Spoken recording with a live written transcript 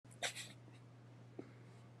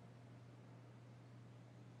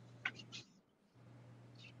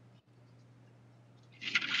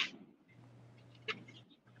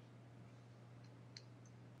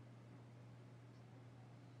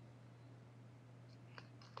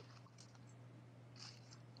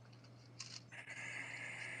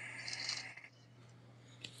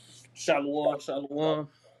Shalom, shalom.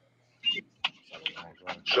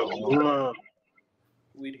 Shalom.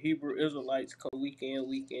 We the Hebrew Israelites come week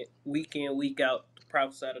out to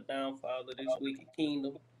prophesy the downfall of this wicked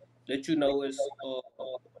kingdom that you know is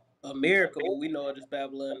America, but we know it as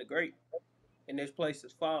Babylon the Great. And this place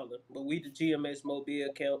is falling. But we the GMS Mobile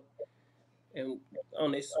account and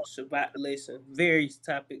on this Shabbat lesson, various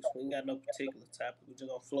topics. We ain't got no particular topic. We just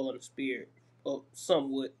gonna flow in the spirit. Or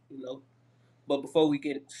somewhat, But before we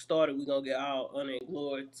get started, we're going to get all honor and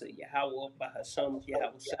glory to Yahweh by Hashem,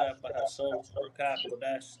 Yahweh Shai by Hashem, Rakat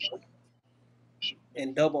Kodash,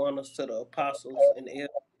 and double honors to the apostles and the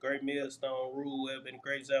great millstone, rule web, and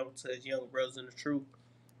great example to his young brothers in the truth.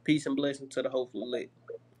 Peace and blessing to the hopeful elect.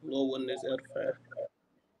 Lord, wasn't this edifying?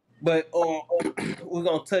 But we're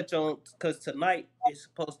going to touch on, because tonight is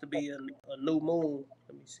supposed to be a new moon.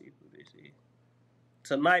 Let me see who this is.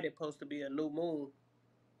 Tonight it's supposed to be a new moon.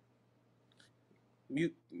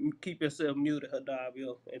 Mute, keep yourself muted,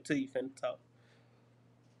 Hadab, until you finna talk.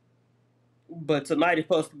 But tonight is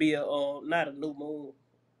supposed to be a not a new moon,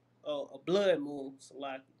 a blood moon,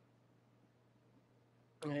 Salaki.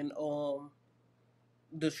 And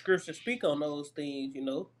the scriptures speak on those things,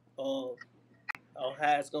 on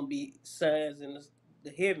how it's gonna be signs in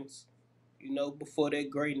the heavens, before that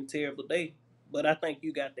great and terrible day. But I think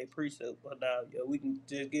you got that precept, Hadab. We can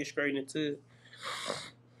just get straight into it.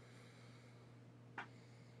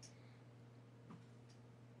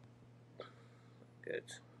 Good.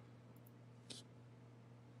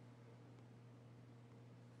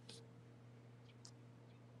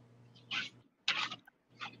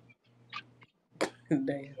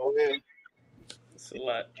 Damn. Okay. It's a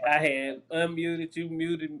lot. I had unmuted, you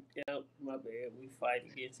muted. Yeah, my bad. We fight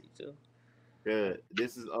against each other. Good.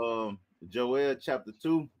 This is Joel chapter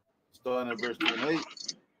 2, starting at verse 28.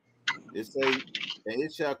 It say, and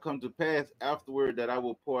it shall come to pass afterward that I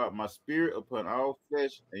will pour out my spirit upon all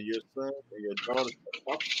flesh, and your sons and your daughters shall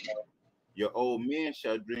prophesy. Your old men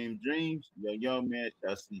shall dream dreams, your young men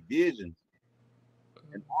shall see visions.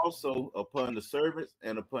 And also upon the servants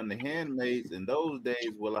and upon the handmaids in those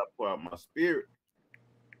days will I pour out my spirit,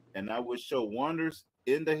 and I will show wonders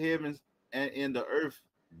in the heavens and in the earth,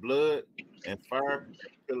 blood and fire and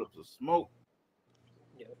pillars of smoke.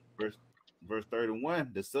 Yeah. Verse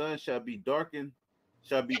 31, the sun shall be darkened,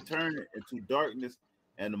 shall be turned into darkness,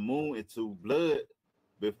 and the moon into blood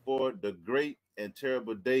before the great and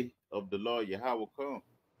terrible day of the Lord Yahweh come.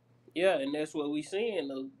 Yeah, and that's what we seeing.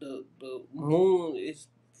 The moon is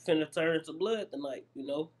finna turn to blood tonight,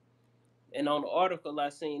 And on the article I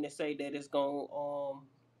seen, they say that it's gonna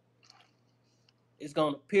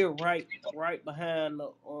appear right behind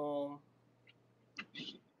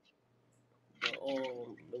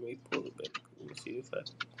let me pull it back. Let me see if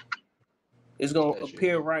it's gonna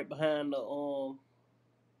appear right behind the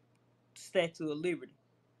Statue of Liberty.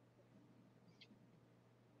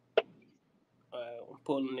 I'm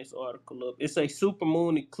pulling this article up. It's a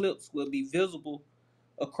supermoon eclipse will be visible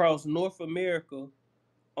across North America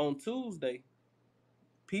on Tuesday.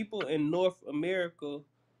 People in North America,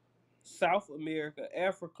 South America,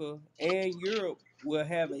 Africa, and Europe will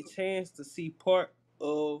have a chance to see part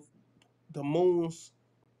of the moon's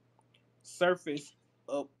surface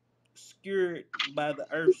obscured by the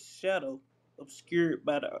Earth's shadow.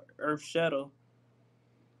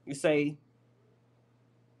 You say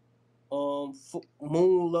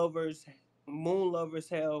moon lovers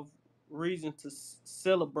have reason to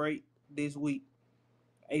celebrate this week.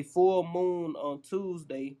 A full moon on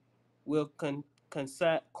Tuesday will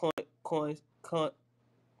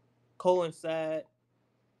coincide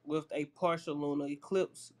with a partial lunar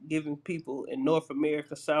eclipse, giving people in North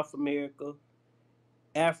America, South America,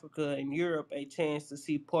 Africa, and Europe a chance to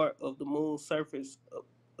see part of the moon's surface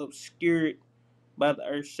obscured by the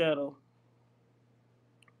Earth's shadow.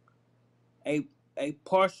 A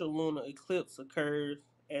partial lunar eclipse occurs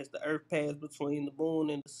as the Earth passes between the moon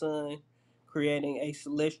and the sun, creating a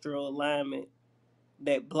celestial alignment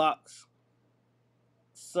that blocks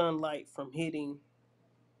sunlight from hitting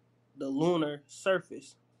the lunar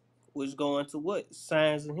surface, which go into what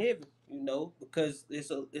signs in heaven, because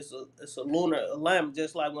it's a lunar alignment,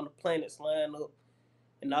 just like when the planets line up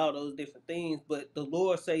and all those different things. But the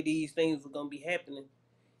Lord say these things are gonna be happening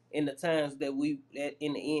in the times that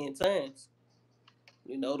in the end times.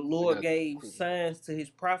 The Lord gave signs to His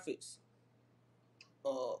prophets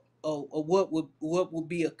of what would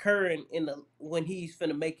be occurring when He's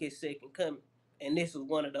finna make His second coming, and this is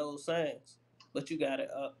one of those signs. But you got it.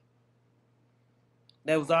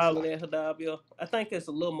 That was all of that, Hadabio. I think there's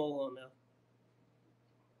a little more on there.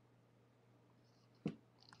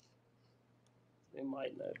 It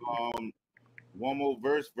might not be. One more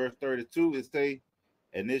verse, verse 32, it say,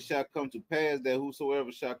 and it shall come to pass that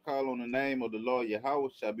whosoever shall call on the name of the Lord Yahweh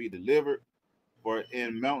shall be delivered. For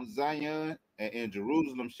in Mount Zion and in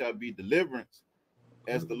Jerusalem shall be deliverance,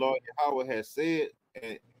 as the Lord Yahweh has said,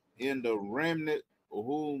 and in the remnant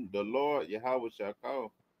whom the Lord Yahweh shall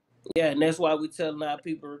call. Yeah, and that's why we telling our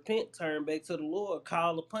people repent, turn back to the Lord,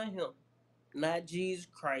 call upon Him, not Jesus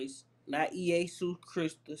Christ, not Jesus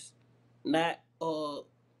Christus, not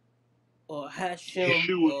Hashem,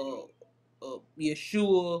 Yeshua.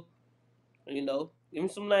 Yeshua. Give me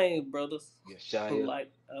some names, brothers. I'm Yeshaya.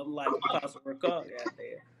 like Apostle Ricard out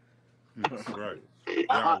there. That's right.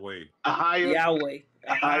 Ah- Yahweh. Ahia. Yahweh,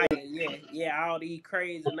 Ahia. Ahia, yeah, all these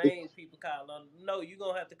crazy names people call on. No, you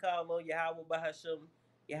gonna have to call on Yahweh by Hashem,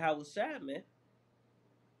 Yahweh Shai, man.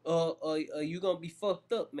 You gonna be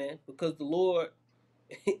fucked up, man, because the Lord,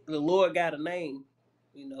 the Lord got a name,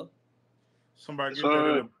 you know. Somebody get that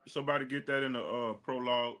in Son. the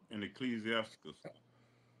prologue in Ecclesiasticus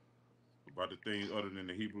about the things other than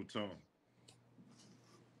the Hebrew tongue.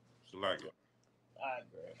 So like it. All right,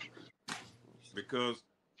 bro. Because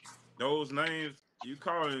those names you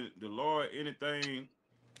calling the Lord anything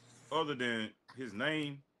other than his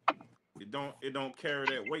name, it don't carry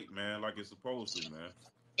that weight, man, like it's supposed to, man.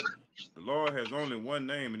 The Lord has only one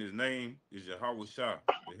name, and his name is Yahweh Shah.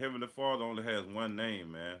 The Heavenly Father only has one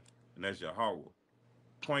name, man, and that's Yahweh.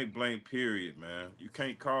 Point blank, period, man. You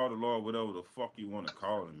can't call the Lord whatever the fuck you want to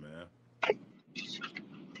call him, man.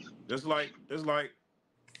 That's like,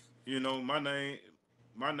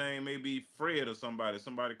 my name may be Fred or somebody.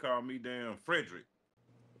 Somebody call me damn Frederick.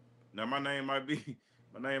 Now my name might be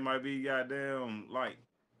my name might be goddamn like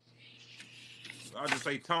I'll just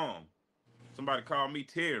say Tom. Somebody call me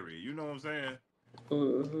Terry. You know what I'm saying?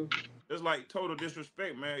 Mm-hmm. It's like total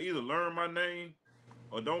disrespect, man. Either learn my name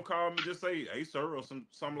or don't call me. Just say, "Hey, sir," or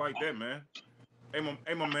something like that, man. Hey,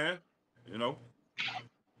 my man. You know,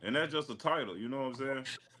 and that's just a title. You know what I'm saying?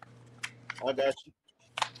 I got you.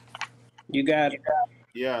 You got it.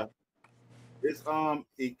 Yeah. It's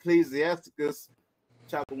Ecclesiasticus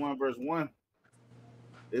chapter 1, verse 1.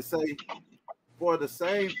 It say, for the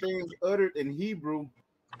same things uttered in Hebrew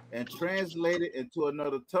and translated into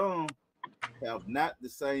another tongue have not the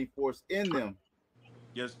same force in them.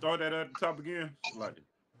 Yeah, start that at the top again. Like it.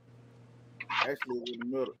 Actually, in the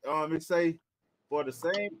middle. It say, for the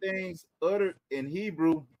same things uttered in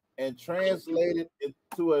Hebrew and translated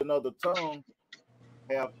into another tongue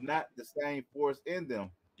have not the same force in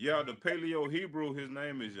them. Yeah, the Paleo Hebrew, his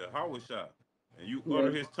name is Yahweh. And you Yeah.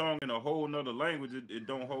 utter his tongue in a whole nother language, it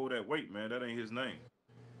don't hold that weight, man. That ain't his name.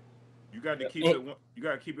 You got to Yeah. keep it. And You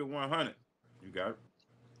got to keep it 100. You got it.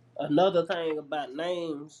 another thing about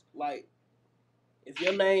names, like if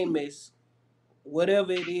your name is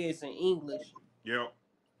whatever it is in English, Yeah.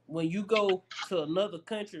 when you go to another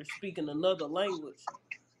country speaking another language,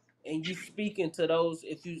 and you speaking to those,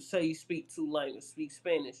 if you say you speak two languages, speak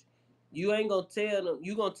Spanish, you ain't gonna tell them.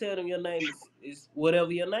 You gonna tell them your name is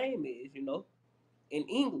whatever your name is, in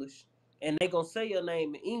English, and they gonna say your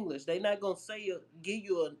name in English. They not gonna give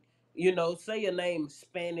you say your name in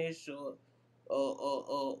Spanish or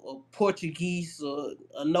Portuguese or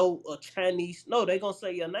no or Chinese. No, they gonna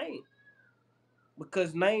say your name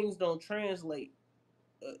because names don't translate.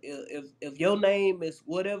 If your name is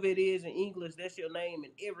whatever it is in English, that's your name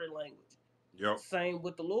in every language. Yep. Same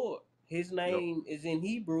with the Lord. His Yep. name is in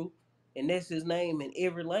Hebrew, and that's his name in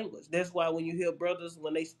every language. That's why when you hear brothers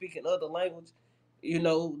when they speak in other language,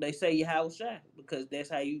 they say Yahweh Shai because that's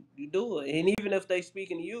how you do it. And even if they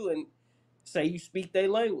speaking to you and say you speak their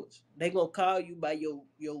language, they gonna call you by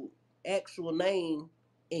your actual name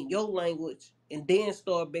in your language, and then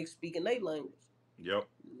start back speaking their language. Yep.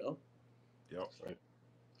 You know. Yep. That's right.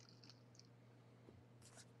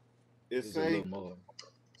 It There's a say, little more.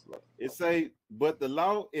 Like, but the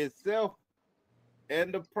law itself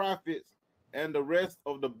and the prophets and the rest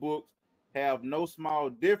of the books have no small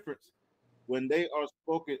difference when they are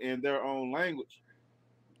spoken in their own language.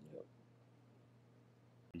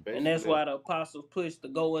 And that's Basically, why the apostles push to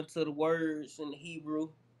go into the words in the Hebrew,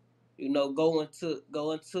 go into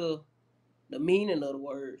the meaning of the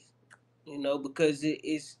words, because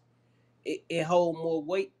it hold more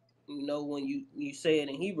weight, when you say it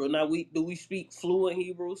in Hebrew. Now we speak fluent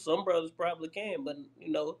Hebrew? Some brothers probably can, but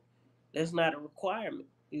that's not a requirement.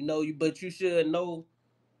 But you should know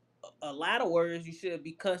a lot of words. You should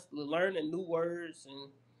be constantly learning new words and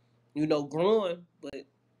growing. But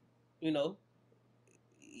you know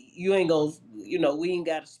you ain't gonna we ain't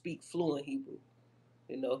got to speak fluent Hebrew.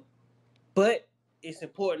 You know, but it's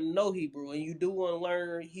important to know Hebrew, and you do want to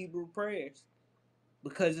learn Hebrew prayers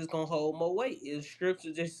because it's gonna hold more weight. As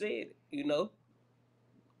Scripture just said it.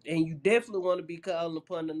 And you definitely want to be calling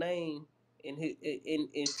upon the name in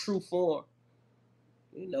true form.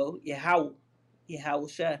 You know, Yahweh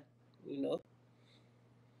Shai. You know,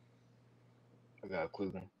 I got a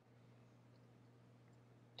quick one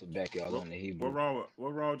to back y'all What on the Hebrew.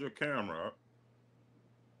 what wrong with your camera?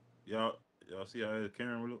 Y'all see how the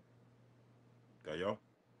camera look? Got y'all?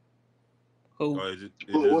 who? Or does it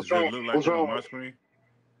What's just wrong? look like What's that on wrong? my screen?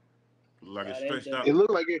 Look like Nah, it's that, stretched that, out. It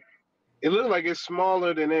looked like it. It looked like it's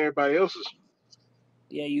smaller than everybody else's.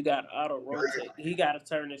 yeah, you got to auto rotate. He got to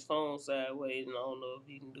turn his phone sideways, and I don't know if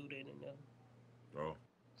he can do that in there. Oh,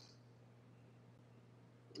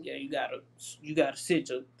 Yeah, you gotta sit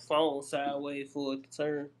your phone sideways for it to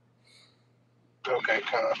turn. Okay,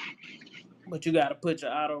 calm. But you gotta put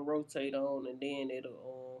your auto rotate on, and then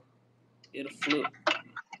it'll flip.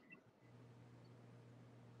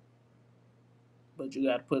 But you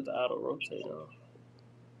gotta put the auto rotate on.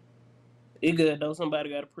 It good though.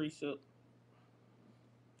 Somebody got a preset.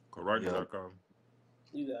 correct it, I Yup. call.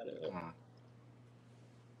 You got it. Uh,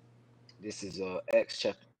 this is Acts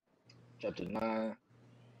chapter 9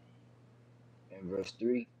 and verse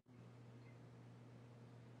 3.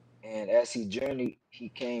 And as he journeyed, he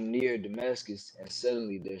came near Damascus, and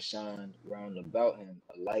suddenly there shined round about him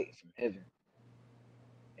a light from heaven.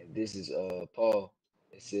 And this is Paul.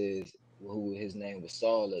 It says who his name was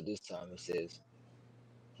Saul at this time. It says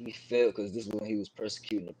he fell because this is when he was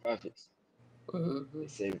persecuting the prophets. Mm-hmm.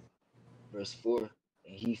 It said verse 4, and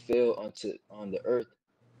he fell on the earth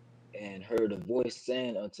and heard a voice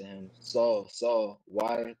saying unto him, Saul, Saul,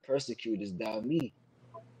 why persecutest thou me?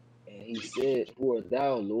 And he said, who art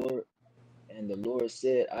thou, Lord? And the Lord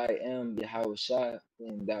said, I am Yahweh Shai,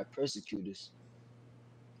 whom thou persecutest.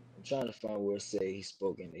 I'm trying to find where it say he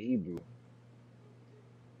spoke in the Hebrew.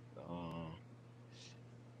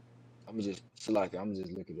 I'm just Salaki, I'm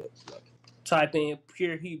just looking it up. Salaki. Type in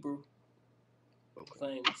pure Hebrew. Okay. If I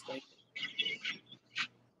ain't mistaken.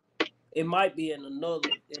 It might be in another.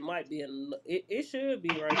 It might be in. It should be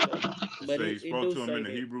right there. It But say it, he it spoke do to him say in the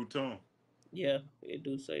that. Hebrew tongue. Yeah, it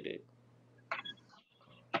do say that.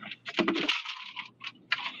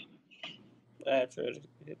 I try to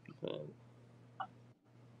help you find it.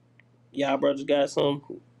 Y'all brothers got some.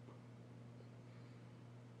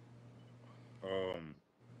 Um,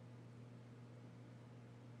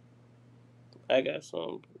 I got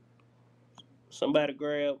some. Somebody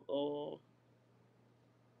grab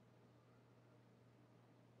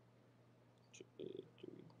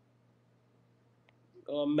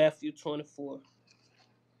Matthew 24.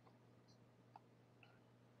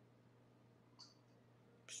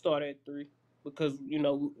 Start at 3. Because,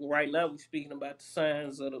 right now we're speaking about the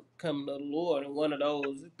signs of the coming of the Lord. And one of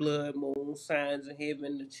those is blood, moon, signs of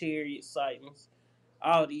heaven, the chariot sightings,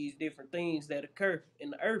 all these different things that occur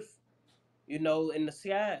in the earth, in the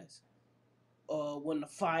skies. When the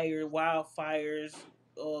wildfires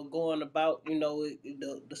going about,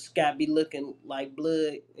 the sky be looking like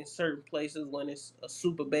blood in certain places when it's a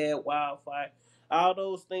super bad wildfire. All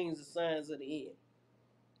those things are signs of the end.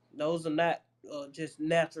 Those are not just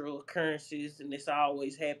natural occurrences, and it's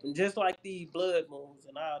always happened. Just like these blood moons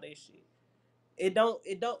and all that shit. It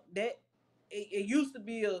used to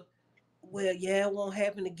be well, yeah, it won't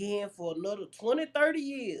happen again for another 20, 30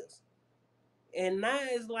 years. And now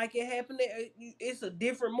it's like it happened. It's a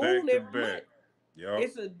different back moon to every back. month. Yup.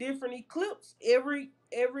 It's a different eclipse every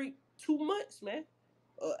 2 months, man.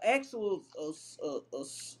 Actual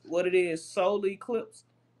what it is, solar eclipse.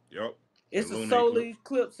 Yup. The It's a lunar solar eclipse.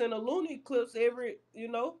 eclipse and a lunar eclipse every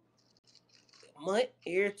month,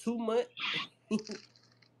 every 2 month.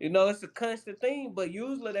 It's a constant thing. But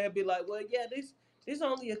usually they'll be like, well, yeah, this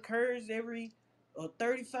only occurs every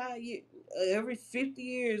 35 years, every 50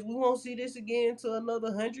 years. We won't see this again until another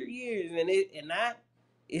 100 years, and that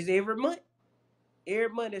is every month. Every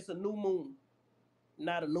month it's a new moon,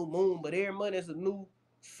 not a new moon, but every month it's a new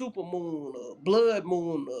super moon, blood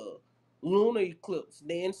moon, lunar eclipse,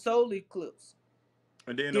 then solar eclipse,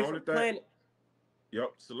 And then the only different thing, planet.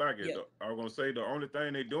 yep, so like it. Yeah, I was gonna say the only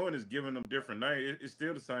thing they doing is giving them different names. It's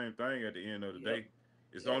still the same thing at the end of the yep, day.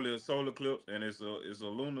 It's yep. only a solar eclipse and it's a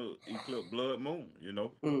lunar eclipse, blood moon.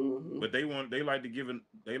 Hmm. But they like to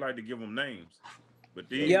give them names. But Yup.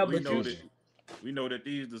 these Yeah, we but know you, that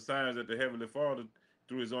these the signs that the heavenly Father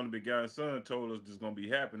through His only begotten Son told us is gonna be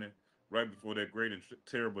happening right before that great and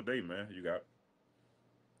terrible day, man. You got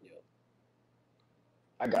yep,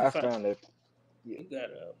 you I find found that. Yeah. you got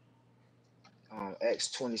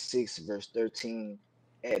Acts 26, verse 13.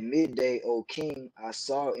 At midday, O king, I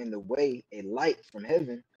saw in the way a light from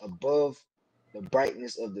heaven above the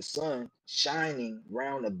brightness of the sun, shining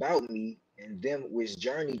round about me and them which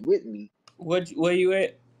journeyed with me. where you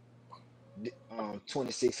at?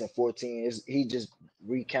 26 and 14 is he just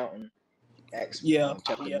recounting Acts Yeah,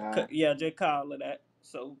 chapter yeah, 9. yeah. Just call it that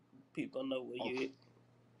so people know where you Okay, at.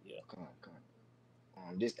 Yeah.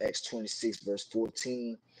 come. This Acts 26 verse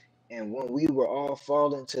 14. And when we were all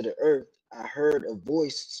fallen to the earth, I heard a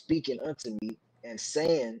voice speaking unto me and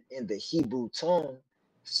saying in the Hebrew tongue,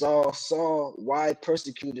 Saul, Saul, why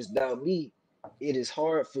persecutest thou me? It is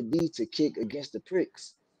hard for thee to kick against the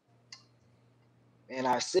pricks. And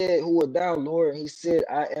I said, Who art thou, Lord? And he said,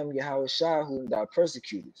 I am Yahweh Shai, whom thou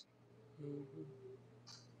persecutest. Mm-hmm.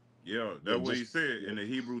 Yeah, Yeah, that's what he just said yeah. in the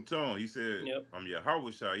Hebrew tongue. He said, Yep. I'm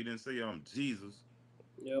Yahweh Shai. He didn't say I'm Jesus.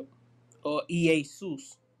 Yep. Or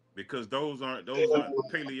Jesus. Because those aren't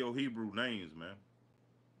paleo Hebrew names, man.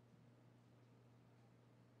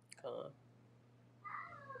 Con.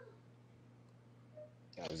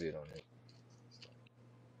 That was it on it.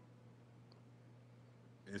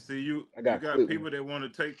 And see, you I got you a got quick one. people that want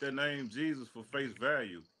to take the name Jesus for face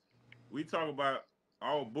value. We talk about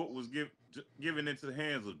our book was given into the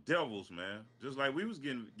hands of devils, man. Just like we was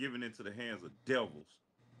getting given into the hands of devils,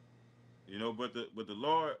 But the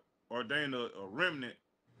Lord ordained a remnant,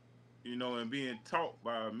 and being taught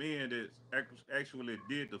by men that actually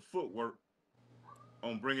did the footwork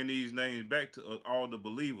on bringing these names back to all the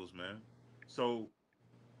believers, man. So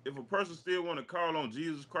if a person still want to call on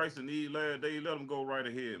Jesus Christ in these last days, let them go right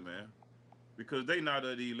ahead, man, because they not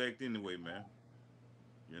of the elect anyway, man.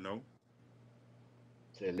 You know,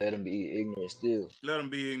 Said, let him be ignorant still. let them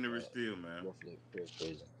be ignorant Uh, still, man. roughly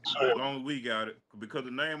paraphrasing. As long as we got it, because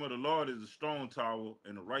the name of the Lord is a strong tower,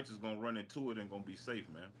 and the righteous gonna run into it and gonna be safe,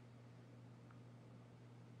 man.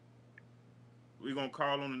 We gonna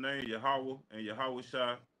call on the name Yahweh and Yahweh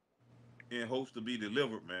Shai in hopes to be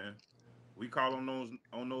delivered, man. We call on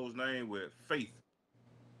those names with faith,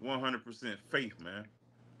 100% faith, man,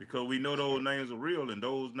 because we know those names are real, and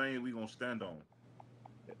those names we gonna stand on.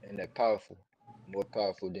 And they're powerful, more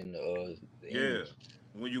powerful than the Yeah, English.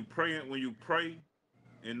 when you pray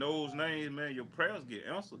in those names, man, your prayers get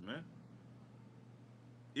answered, man.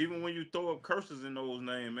 Even when you throw up curses in those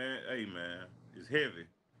names, man, hey, man, it's heavy.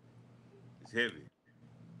 It's heavy.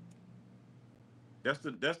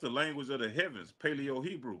 That's the language of the heavens, Paleo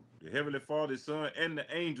Hebrew. The Heavenly Father, Son, and the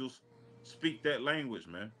angels speak that language,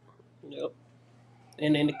 man. Yep.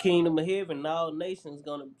 And in the kingdom of heaven, all nations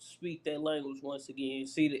gonna speak that language once again.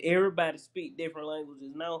 See that everybody speak different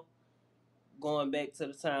languages now, going back to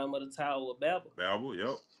the time of the Tower of Babel. Babel,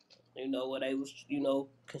 yep, Where they was,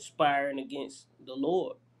 conspiring against the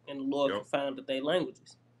Lord, and the Lord yep, confounded their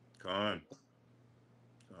languages. con,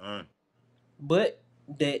 con, But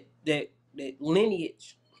that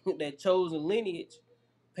lineage, that chosen lineage,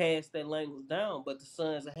 passed that language down. But the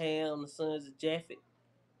sons of Ham, the sons of Japhet,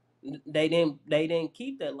 they didn't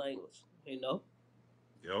keep that language.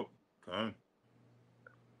 yep, con,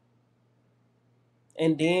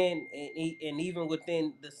 And then and even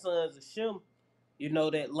within the sons of Shem,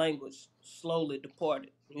 that language slowly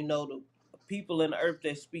departed. The people in the earth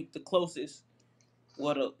that speak the closest,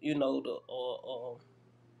 what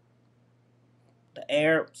the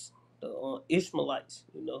Arabs, the Ishmaelites,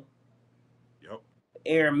 yep,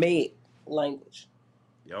 Aramaic language.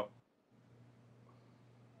 yep.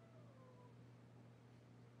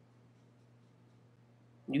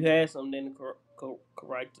 You had something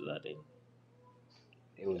correct I think.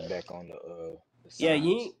 It was Yeah, back on the yeah.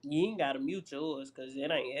 You signs. ain't, you ain't gotta mute yours because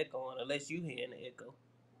it ain't echoing unless you hearing the echo.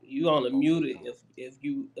 You only mute Okay, it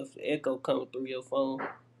if the echo comes through your phone.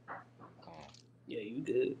 come. Yeah, you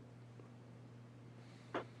good.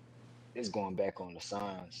 It's going back on the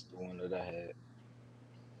signs, the one that I had.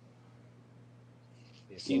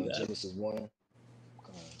 It's You got it. Genesis 1.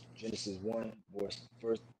 Genesis 1,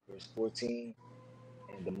 verse 14.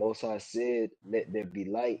 And the Most High said, Let there be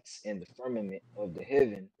lights in the firmament of the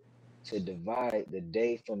heaven to divide the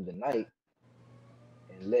day from the night,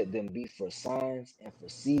 and let them be for signs and for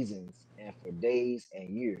seasons and for days and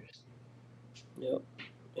years. Yep.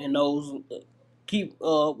 And those keep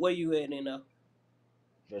where you at in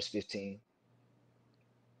Verse 15,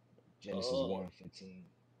 Genesis uh 1:15.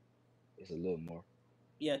 It's a little more.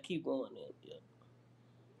 yeah, keep going then. Yeah.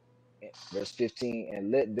 Verse 15,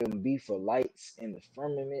 and let them be for lights in the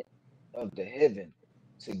firmament of the heaven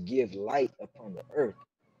to give light upon the earth.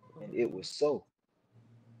 And it was so.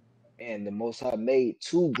 And the Most High made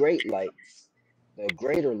two great lights, the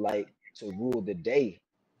greater light to rule the day,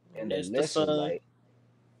 And and the that's the lesser sun, light,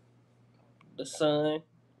 the sun.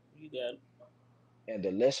 You got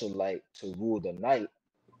to rule the night.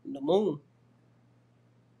 the moon.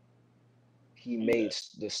 He You made got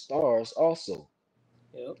the stars also.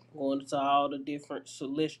 Yep. Going into all the different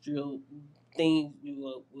celestial things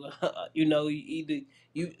you know, either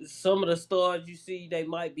some of the stars you see, they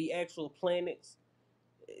might be actual planets.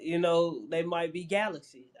 You know, they might be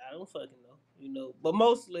galaxies. I don't fucking know. You know, but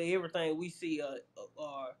mostly everything we see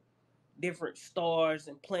are different stars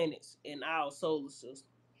and planets in our solar system.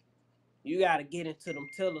 You got to get into them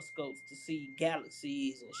telescopes to see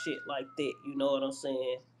galaxies and shit like that. You know what I'm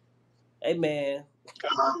saying? Hey man,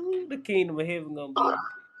 the kingdom of heaven gonna be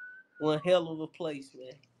one hell of a place,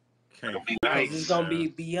 man. Can't Be front, Cause it's nice. gonna man. be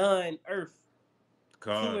beyond Earth, to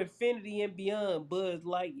Con, infinity and beyond. Buzz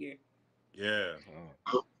Lightyear. yeah,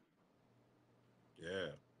 Con. yeah,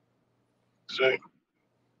 So,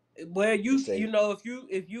 Well, They you say, know,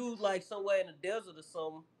 if you like somewhere in the desert or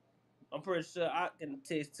something, I'm pretty sure I can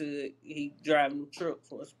attest to it. He driving the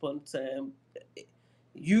trucks once upon a time.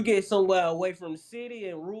 You get somewhere away from the city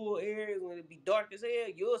and rural areas when it be dark as hell,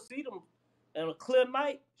 you'll see them on a clear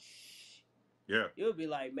night. yeah, You'll be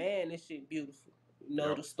like, man, this shit beautiful. You know,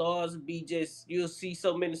 yep, the stars will be just, you'll see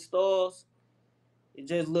so many stars.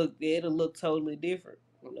 It'll look totally different.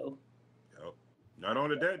 You know. yep. Not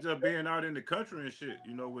only that, just being out in the country and shit,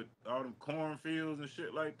 with all them cornfields and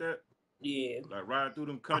shit like that. Yeah, Like riding through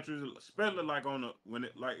them countries, especially like when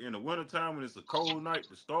it like in the wintertime when it's a cold night,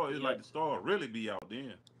 yeah, the star really be out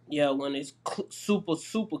then. yeah. When it's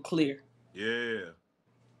super clear, Yeah.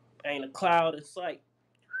 ain't a cloud in sight.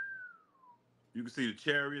 You can see the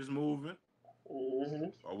chariots moving, Mm-hmm.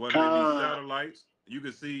 or whether they be con, satellites. You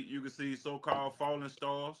can see so-called falling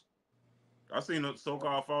stars. I seen a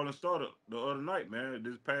so-called falling star the other night, man.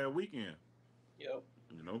 This past weekend. Yep.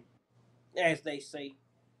 You know. As they say.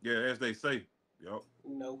 Yeah, as they say. Yep.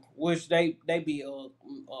 You know, which they be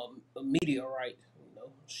a meteorite, you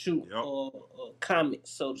know, shoot Yep. a comet,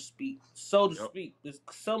 so to speak, so to Yep. speak. This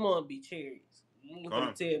someone be chariots. You ain't gonna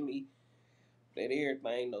Con. tell me that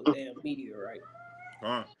everything no damn meteorite.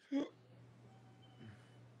 Con.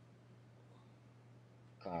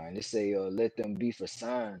 Con. They say, let them be for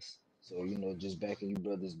signs. So, just backing you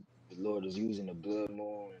brothers, the Lord is using the blood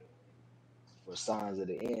moon for signs of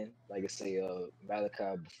the end. Like I say,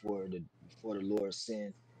 Malachi before the Lord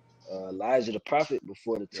sent Elijah the prophet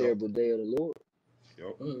before the Yep. terrible day of the Lord.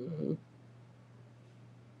 Yep. Mm-hmm.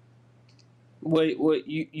 What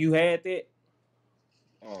you had that?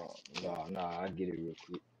 Oh, no, I get it real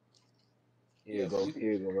quick. Here Yeah, you go. we can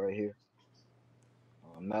Here you go, right here.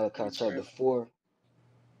 Malachi chapter grab. 4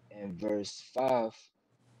 and verse 5.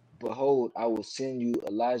 Behold, I will send you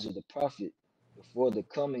Elijah the prophet before the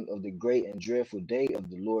coming of the great and dreadful day of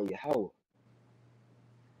the Lord Yahweh.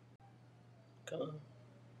 And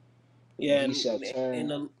Yeah, he shall and turn,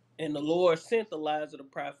 the Lord sent Elijah the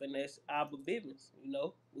prophet, and that's our business, you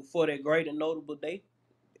know, before that great and notable day.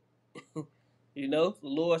 You know, the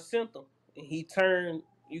Lord sent them, and He turned.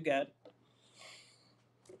 You got it.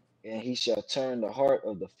 and he shall turn the heart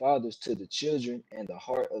of the fathers to the children, and the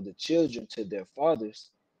heart of the children to their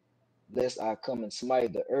fathers, lest I come and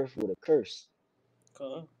smite the earth with a curse.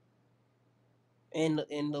 Okay. And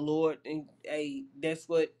the Lord, and hey, that's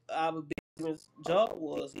what our business job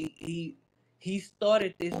was. He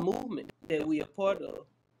started this movement that we are part of.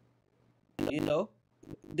 You know,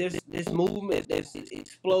 this movement that's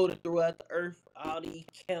exploded throughout the earth. All these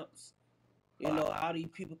camps. You know, all these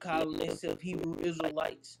people calling themselves Hebrew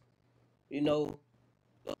Israelites. You know,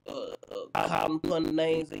 calling upon the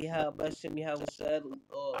names of Yahweh Shem Yahweh Shai.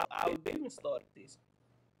 Our business started this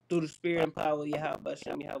through the spirit and power of Yahweh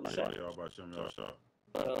Shem Yahweh Shai. Why y'all about Shem y'all shot?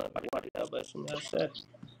 Yahweh Shem Yahweh Shai.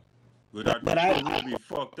 Without But this I, shit, we'll be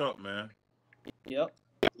fucked up, man. yep,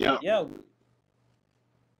 yeah. yeah.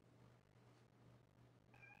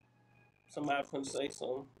 Somebody can say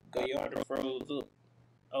something. Gallardo froze up.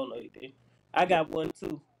 Oh no, he did. I got one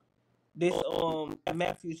too. This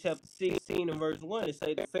Matthew chapter 16 and verse 1, it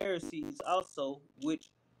say the Pharisees also,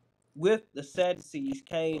 which with the Sadducees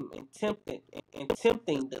came and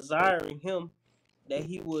tempting, desiring him that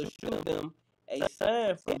he would shew them a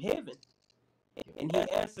sign from heaven. And he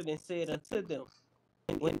answered and said unto them,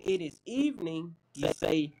 when it is evening, ye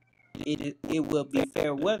say it will be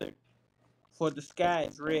fair weather, for the sky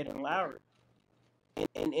is red and loud.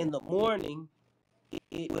 And in the morning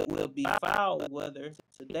it will be foul weather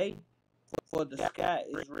today, for the sky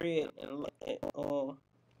is red and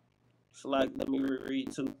so like let me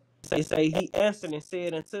reread too. They say he answered and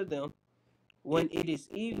said unto them, when it is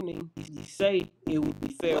evening, ye say it will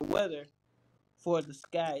be fair weather, for the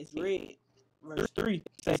sky is red. Verse 3,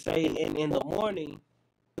 they say, and in the morning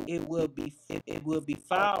it will be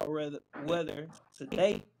foul weather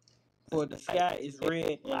today, for the sky is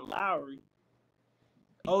red and lowry.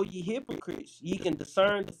 O ye hypocrites, ye can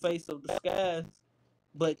discern the face of the skies,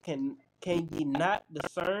 but can Can ye not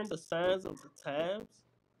discern the signs of the times?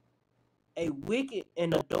 A wicked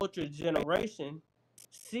and adulterous generation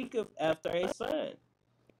seeketh after a sign,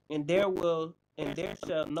 and there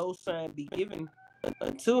shall no sign be given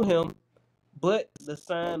unto him but the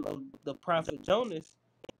sign of the prophet Jonas.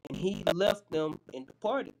 And he left them and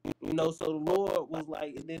departed. So the Lord was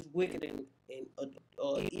like, this wicked and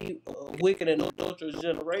adulterous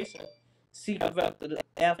generation seeketh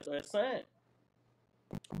after a sign.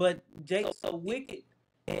 But Jake's so wicked,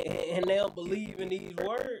 and they don't believe in these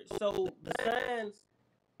words. So the signs,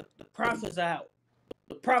 the prophets out.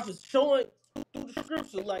 The prophets showing through the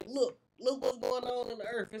scriptures, like, look what's going on in the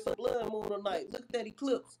earth. It's a blood moon tonight. Look at that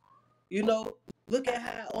eclipse. Look at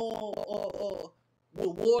how the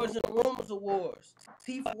wars and the rumors of wars,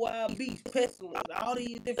 teeth of wild beasts, pestilence, all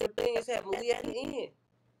these different things happen. We at the end,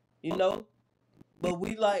 you know. But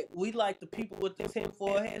we like the people with the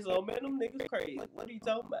tinfoil hats on. Man, them niggas crazy. What are you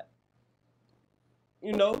talking about?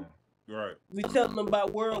 You know, Right. we telling them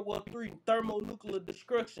about World War III, thermonuclear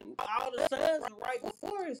destruction. All the signs are right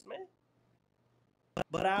before us, man.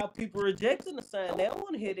 But our people rejecting the sign. They don't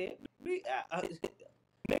want to hear that.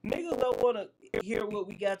 Niggas don't want to hear what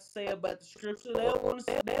we got to say about the scripture. They don't want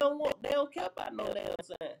to. They don't care about no damn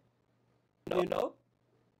sign. You know,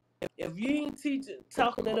 if you ain't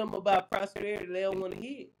talking to them about prosperity, they don't want to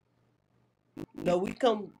hear it. No, we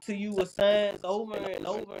come to you with signs over and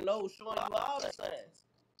over and over, showing you all the signs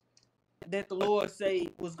that the Lord say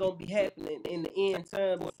was gonna be happening in the end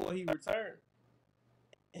time before He returned,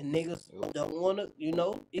 and niggas don't want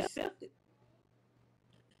to, accept it.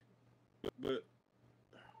 But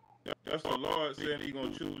that's the Lord saying He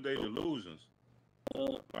gonna choose their delusions.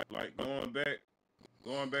 Like going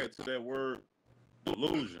back to that word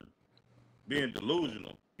delusion, being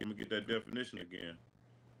delusional. Let me get that definition again,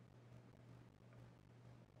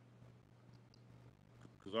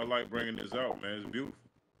 because I like bringing this out, man. It's beautiful.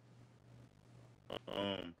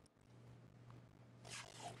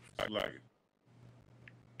 I like it.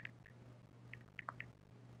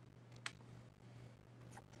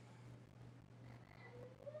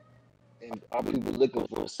 And our people looking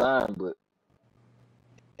for a sign, but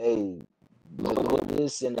hey, the Lord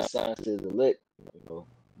is sending signs to his elect,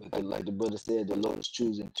 because like the brother said, the Lord is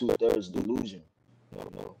choosing 2/3 delusion.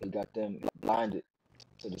 He got them blinded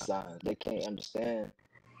to the signs. They can't understand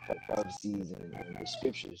the prophecies and the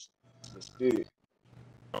scriptures, the spirit,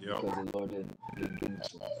 Yep. because the Lord didn't give them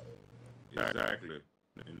to them. Exactly.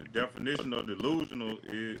 And the definition of delusional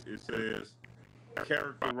is, it says,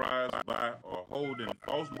 characterized by or holding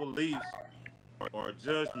false beliefs or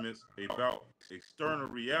judgments about external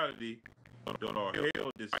reality that are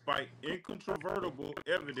held despite incontrovertible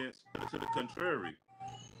evidence to the contrary,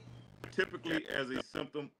 typically as a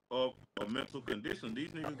symptom of a mental condition.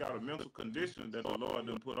 These niggas got a mental condition that the Lord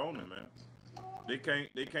done put on them, man. They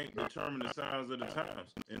can't determine the signs of the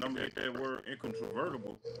times. And I'm gonna get that word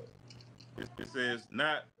incontrovertible. It says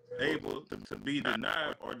not able to be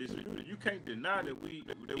denied or disputed. You can't deny that we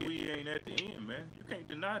ain't at the end, man. You can't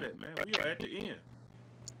deny that, man. We are at the end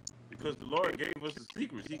because the Lord gave us the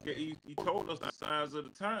secrets. He told us the signs of the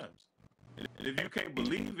times. And if you can't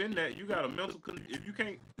believe in that, you got a mental if you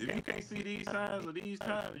can't see these signs of these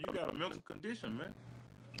times, you got a mental condition, man.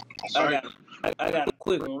 I Right. got a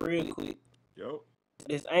quick one, really quick. Yo,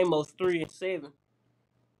 It's Amos 3:7.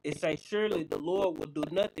 It says, surely the Lord will do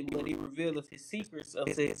nothing when He revealeth His secrets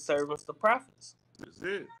unto His servants, the prophets. that's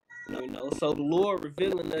it. So the Lord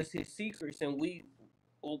revealing us His secrets, and we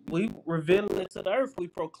revealing it to the earth. We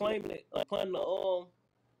proclaiming it upon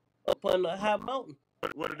the high mountain.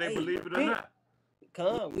 Whether they Hey, believe it or repent. not.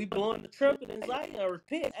 Come, we blowing the trumpet in Zion.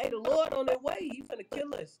 Repent. Hey, the Lord on that way. He finna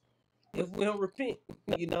kill us if we don't repent.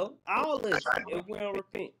 All us if we don't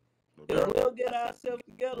repent. No If we doubt. don't get ourselves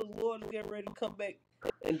together, the Lord is getting ready to come back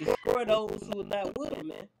and destroy those who are not with Him,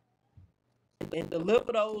 man, and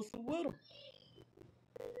deliver those who with Him.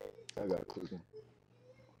 I got a quick one,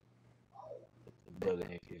 brother.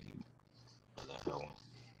 If you like that one,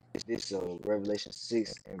 this Revelation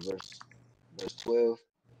 6 and verse 12.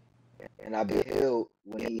 And I beheld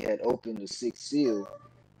when he had opened the sixth seal,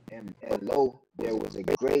 and lo, there was a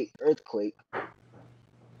great earthquake,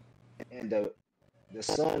 and the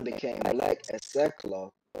sun became black as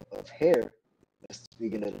sackcloth of hair. That's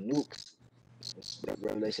speaking of the nukes.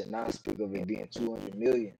 Revelation 9 speak of it being 200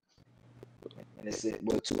 million, and it said,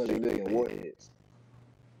 well, 200 million warheads.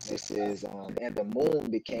 And it says, and the moon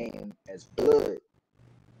became as blood.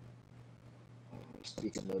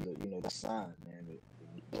 Speaking of the sign, man,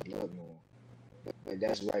 the blood moon. But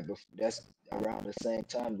that's right before, that's around the same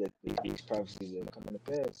time that these prophecies are coming to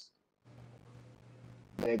pass.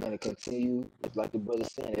 they're gonna continue, just like the brother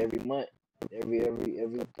saying, every month, every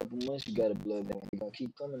couple months, you got a blood moon. They're gonna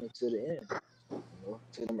keep coming until the end.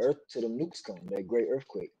 To them nukes come, that great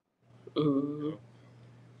earthquake. Mm-hmm. Yep.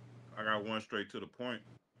 I got one straight to the point.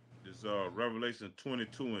 It's Revelation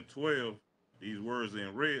 22 and 12. These words are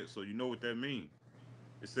in red, so you know what that means.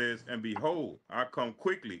 It says, "And behold, I come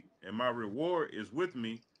quickly, and my reward is with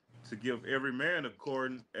me to give every man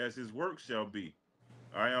according as his work shall be.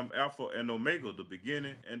 I am Alpha and Omega, the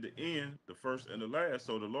beginning and the end, the first and the last."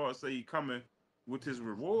 So the Lord say he coming with his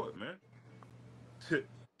reward, man. To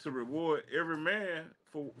to reward every man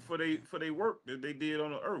for they work that they did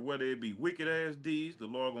on the earth, whether it be wicked ass deeds, the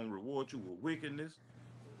Lord gonna reward you with wickedness.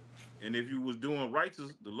 And if you was doing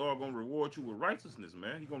righteous, the Lord gonna reward you with righteousness,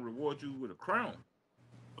 man. He gonna reward you with a crown,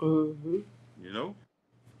 Mm-hmm. you know.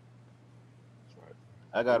 That's right.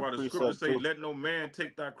 I That's got a why the scriptures precept say, too. "Let no man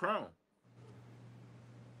take thy crown."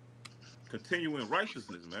 Continue in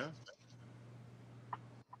righteousness, man.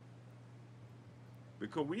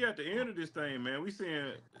 Because we at the end of this thing, man. We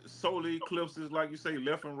seeing solar eclipses, like you say,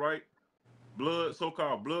 left and right. Blood,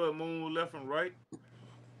 so-called blood moon, left and right.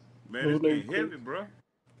 Man, it's Lunar getting heavy, eclipse. bro.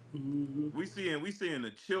 Mm-hmm. We seeing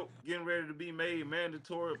the chip getting ready to be made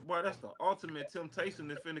mandatory. Boy, that's the ultimate temptation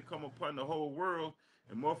that's finna come upon the whole world.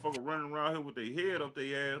 And motherfucker running around here with their head up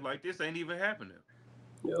their ass like this ain't even happening.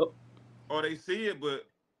 Yep. Or they see it, but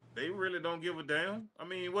they really don't give a damn. I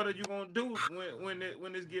mean, what are you gonna do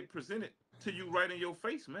when this get presented to you right in your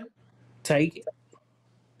face, man? Take it.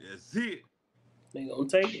 That's it. They gonna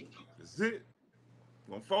take it. That's it.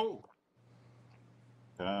 Gonna fold.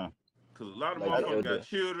 Come. Cause a lot of Like the motherfuckers got elder.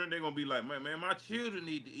 children. They gonna be like, man, my children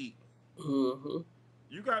need to eat. Mm-hmm.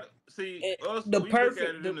 You gotta see And us. the We look at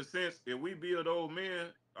perfect it in the the sense if we build old men,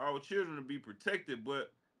 our children to be protected.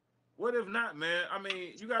 But what if not, man? I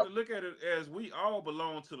mean, you got to look at it as we all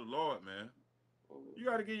belong to the Lord, man. You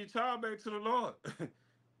got to give your child back to the Lord.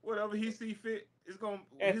 Whatever He see fit, it's gonna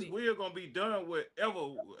at His the will gonna be done.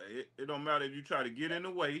 Whatever it don't matter if you try to get in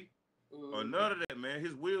the way or mm-hmm. none of that, man.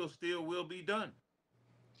 His will still will be done.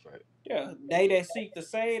 That's right. Yeah, they that seek to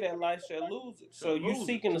save that life shall lose it. So Shall you lose it.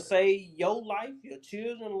 seeking to save your life, your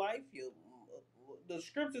children's life, your the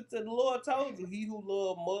scripture to the Lord told you, he who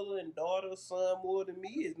love mother and daughter, son more than me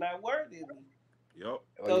is not worthy of me. Yep.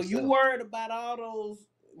 Or So you yourself. worried about all those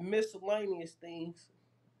miscellaneous things.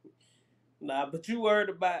 Nah, but you worried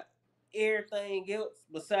about everything else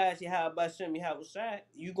besides your how about Shimmy how shot,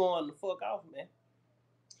 you going the fuck off, man.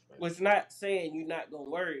 Right. Which not saying you're not gonna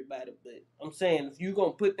worry about it, but I'm saying if you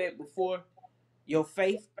gonna put that before your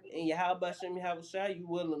faith and your how about Shimmy how shot, you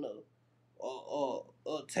willing to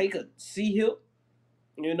take a sea hip,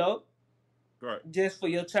 you know, Right. just for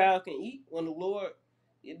your child can eat when the Lord.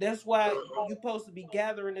 That's why you supposed to be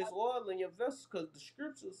gathering this oil in your vessels because the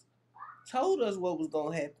scriptures told us what was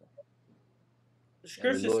gonna happen. The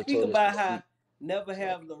And the scriptures Lord speak told us to about how seek.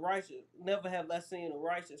 the Exactly. righteous, never have I seen the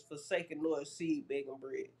righteous forsaken nor a seed begging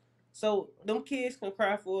bread. So Right. them kids can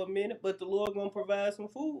cry for a minute, but the Lord gonna provide some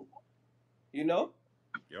food, you know.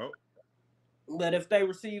 Yep. But if they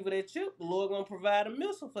receive of that chip, the Lord gonna provide a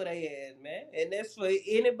missile for their ass, man. And that's for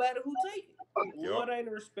anybody who take it. The Yep. Lord ain't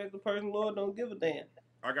a respected person. The Lord don't give a damn.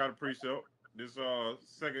 I got a precept. This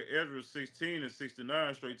second Ezra 16 and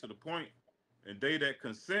 69, straight to the point. And they that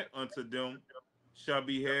consent unto them shall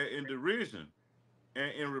be had in derision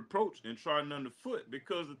and in reproach and trodden underfoot.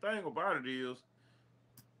 Because the thing about it is,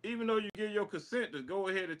 even though you give your consent to go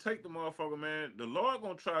ahead and take the motherfucker, man, the Lord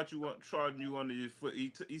gonna trod you under your foot.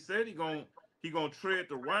 He said he gonna tread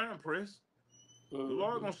the wine press. The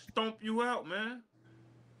Lord Mm-hmm. gonna stomp you out, man.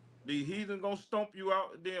 The heathen gonna stomp you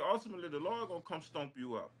out. Then ultimately the Lord gonna come stomp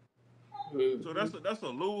you out. So Mm-hmm. that's a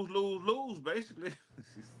lose lose lose basically.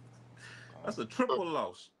 That's a Um, triple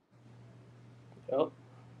loss. Yep.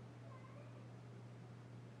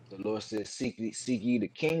 the Lord says, seek ye the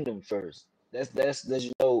kingdom first. That's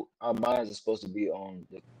our minds are supposed to be on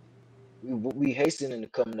the. We hasten in the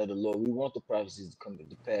coming of the Lord. We want the prophecies to come to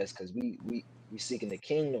pass because we seeking the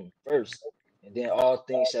kingdom first, and then all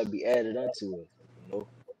things shall be added unto us.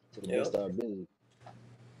 To the best Yep. of our ability.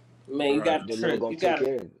 Man, you Right. gotta The Lord trust. gonna take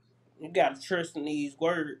care of it. You gotta trust in these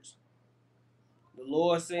words. The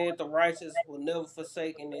Lord said the righteous will never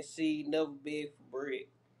forsake his seed, never beg for bread.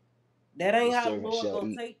 That ain't His how the servant Lord shall gonna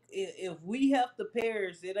eat. take. If we have to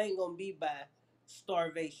perish, it ain't gonna be by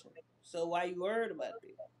starvation. So why you worried about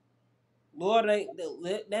that? Lord ain't.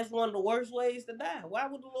 That's one of the worst ways to die. Why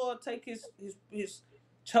would the Lord take his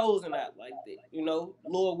chosen out like that? You know,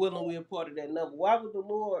 Lord willing, we're part of that number. Why would the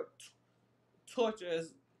Lord torture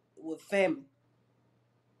us with famine?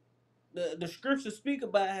 The scriptures speak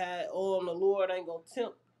about how the Lord ain't gonna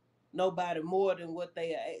tempt. nobody more than what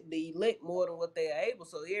the elect more than what they are able.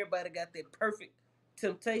 So everybody got that perfect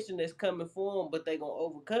temptation that's coming for them, but they gonna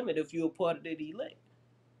overcome it if you're a part of the elect.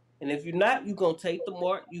 And if you're not, you gonna take the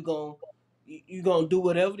mark. You gonna do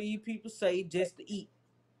whatever these people say just to eat.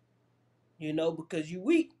 Because you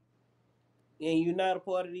weak and you're not a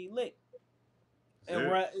part of the elect. That's And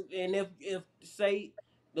it. right, and if say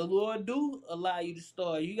the Lord do allow you to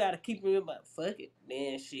start, you gotta keep him about fuck it.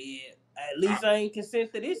 Then shit. At I least I ain't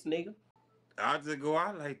consent to this nigga. I just go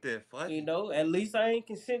out like that. Fuck it. At least I ain't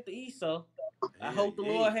consent to Esau. I Hell hope the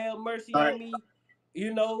Lord yeah. have mercy All on right. me.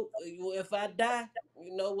 If I die,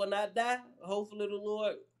 when I die, hopefully the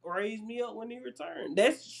Lord raise me up when He returns.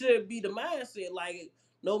 That should be the mindset. Like,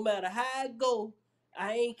 no matter how I go,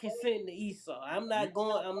 I ain't consenting to Esau. I'm You not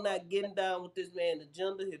going. I'm not getting down with this man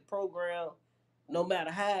agenda, his program. No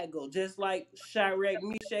matter how I go, just like Shadrach,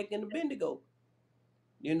 Meshach, and Abednego.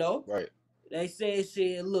 You know. Right. They said,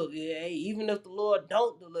 shit, look, hey, even if the Lord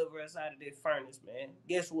don't deliver us out of that furnace, man,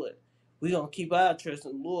 guess what? We gonna keep our trust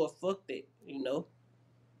in the Lord. Fuck that.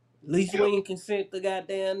 At least we Yep. ain't consent to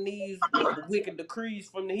goddamn these the wicked decrees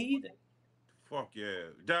from the heathen. fuck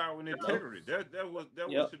yeah. Die with You know? integrity. That what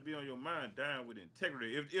Yep. should be on your mind. Dying with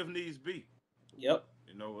integrity, if needs be. Yep.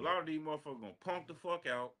 A lot of these motherfuckers gonna punk the fuck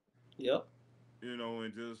out. Yep.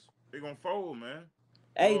 And just they gonna fold, man.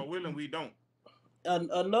 Hey, Lord willing, we don't.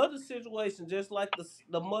 another situation just like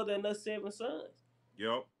the mother and her 7 sons.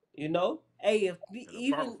 Yep. Hey, if And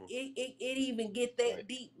even apocryphal. it even get Right. that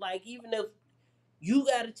deep, like even if you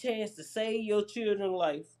got a chance to save your children's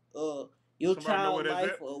life, your Somebody know where child that's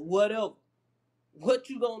life, at? or whatever, what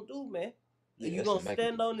you gonna do, man? Are Yeah, you that's the gonna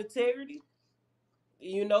stand on Maccabees. integrity?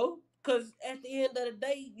 Because at the end of the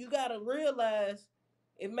day, you gotta realize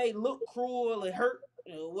it may look cruel and hurt,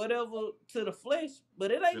 whatever to the flesh,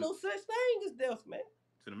 but it ain't To, no such thing as death, man.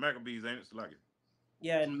 to the Maccabees, ain't it? It's like it.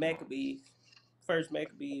 Yeah, in Maccabees, first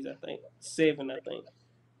Maccabees, I think 7, I think. Hey,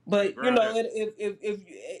 But grab that.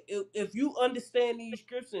 if you understand these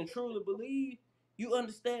scriptures and truly believe, you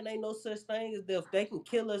understand ain't no such thing as death. They can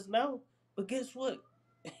kill us now, but guess what?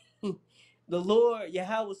 The Lord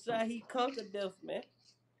Yahweh Shai, He conquered death, man.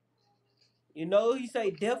 He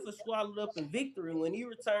say death is swallowed up in victory. When He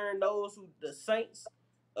returned, the saints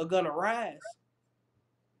are gonna rise.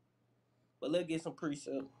 But let's get some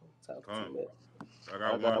precept. Talking too Come. much. I I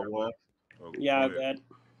got one. got one. Oh, Yeah, go I ahead. got it.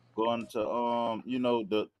 Going to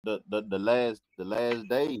the last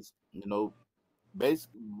days.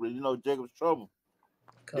 Basically, Jacob's trouble.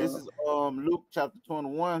 This Come. is Luke chapter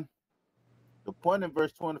 21. The point in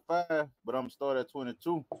verse 25, but I'm gonna start at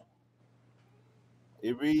 22.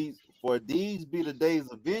 It reads, "For these be the days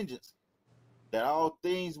of vengeance, that all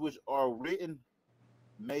things which are written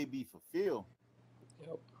may be fulfilled.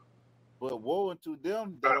 Yep. But woe unto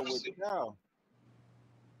them that are with Prophecy. child."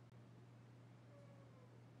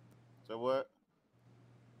 So what?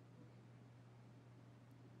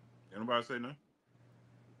 Anybody say nothing?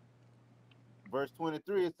 Verse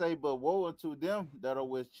 23 it say, "But woe unto them that are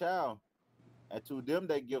with child, and to them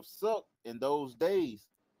that give suck in those days.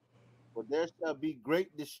 For there shall be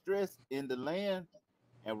great distress in the land,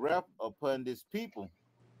 and wrath upon this people."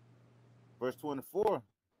 Verse 24,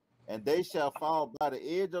 "And they shall fall by the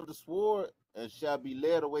edge of the sword, and shall be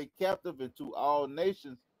led away captive into all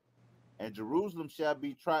nations, and Jerusalem shall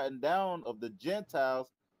be trodden down of the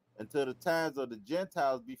Gentiles until the times of the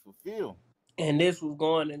Gentiles be fulfilled." And this was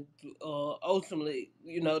going into ultimately,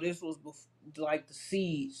 this was like the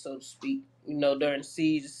siege, so to speak. During the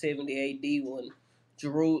siege of 70 A.D. when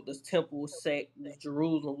the temple was sacked,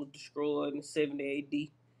 Jerusalem was destroyed in 70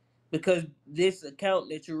 A.D. Because this account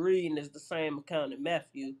that you're reading is the same account in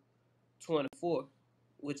Matthew 24,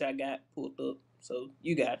 which I got pulled up. So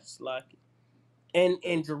you got it, Slocky. And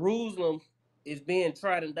Okay. Jerusalem is being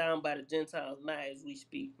trodden down by the Gentiles now as we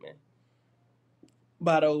speak, man.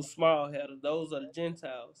 By those small headers, those are the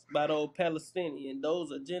Gentiles. By those Palestinians,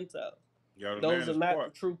 those are Gentiles. Yeah, the Those land are is not the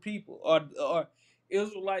part. true people. Are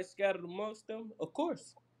Israelites scattered amongst them? Of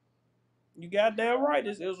course. You goddamn right,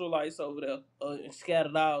 there's Israelites over there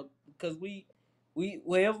scattered out because we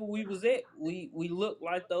wherever we was at, we look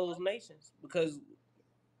like those nations because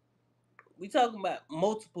we talking about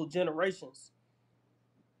multiple generations,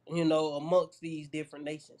 amongst these different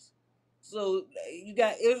nations. So you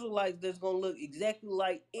got Israelites that's gonna look exactly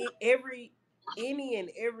like any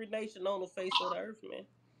and every nation on the face of the earth, man.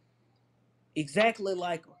 Exactly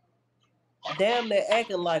like them. Damn, they're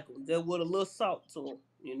acting like them. They're with a little salt to them,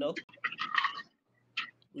 a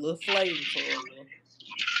little flavor to them, man.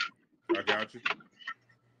 I got you.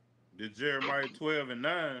 The Jeremiah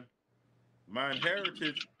 12:9. Mine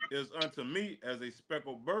heritage is unto me as a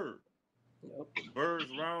speckled bird. Yep. The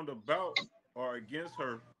birds round about are against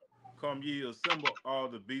her. Come ye assemble, all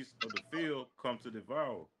the beasts of the field come to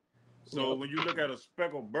devour. So Yep. when you look at a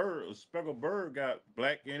speckled bird got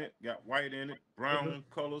black in it, got white in it, Mm-hmm. brown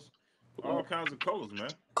colors, all Yep. kinds of colors,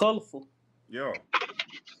 man. Colorful. Yeah,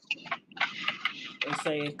 And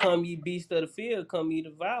saying, "Come ye beasts of the field, come ye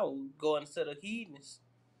devour." Go instead of heathens.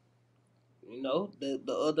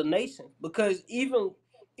 The other nations, because even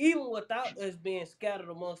without us being scattered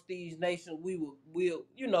amongst these nations,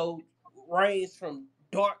 will range from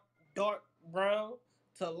dark brown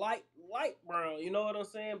to light brown. You know what I'm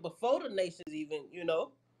saying? Before the nations even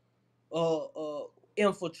uh uh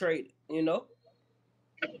infiltrated.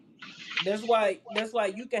 That's why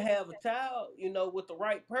you can have a child, with the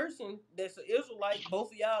right person that's an Israelite.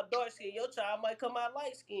 Both of y'all dark skin, your child might come out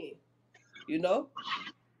light skin. You know,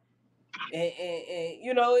 and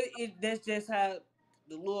that's just how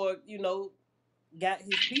the Lord got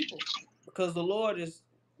His people, because the Lord is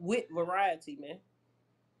with variety, man.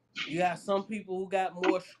 You got some people who got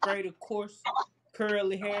more straighter, coarse,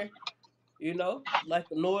 curly hair, like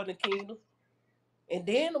the Northern Kingdom. And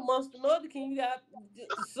then amongst the Northern Kingdom, you got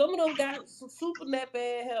some of them got some super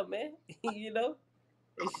nappy ass hair, man.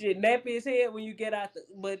 And shit nappy as hell when you get out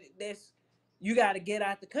but that's you got to get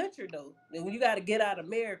out the country though. Then when you got to get out of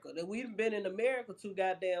America, that we've been in America too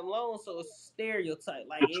goddamn long, so it's a stereotype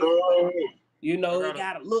like everybody. So, I It got a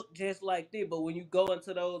gotta look just like this, but when you go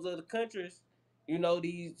into those other countries,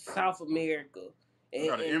 these South America I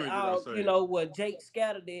got an and image that I all, say. what Jake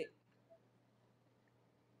scattered it.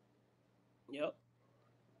 Yep,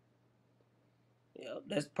 yep.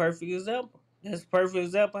 That's perfect example. That's perfect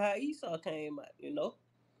example how Esau came out. You know,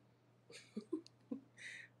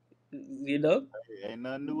 Ain't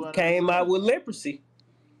nothing new under the came out sun. with leprosy,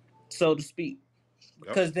 so to speak. Yep,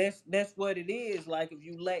 Because that's what it is. Like if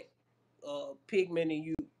you lack pigment and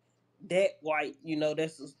you that white,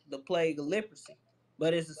 that's the plague of leprosy.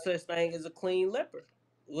 But it's a such thing as a clean leper,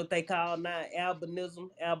 what they call now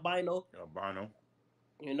albinism, albino. albino.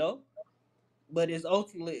 You know, but it's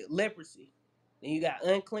ultimately leprosy. And you got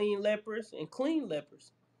unclean lepers and clean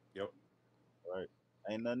lepers. Yep. Right.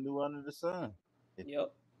 Ain't nothing new under the sun.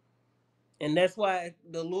 Yep. And that's why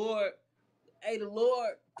the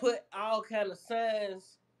Lord put all kind of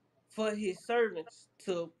signs for His servants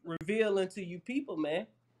to reveal unto you people, man.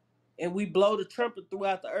 And we blow the trumpet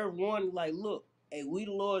throughout the earth, warning, like, look, hey, we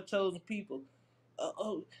the Lord chosen people.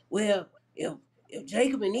 Well, if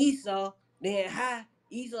Jacob and Esau, then how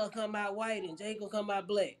Esau come out white and Jacob come out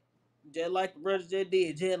black, just like the brothers just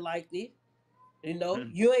did, just like this.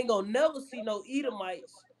 You ain't gonna never see no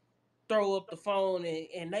Edomites throw up the phone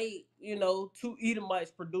and they, two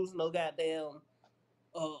Edomites produce no goddamn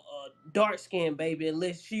dark skinned baby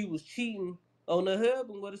unless she was cheating on her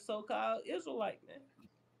husband with a so called Israelite, man.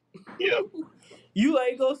 yeah, You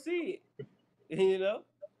ain't gonna see it,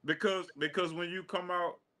 Because when you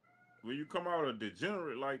come out a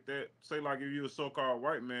degenerate like that, say like if you're a so-called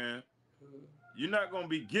white man, you're not gonna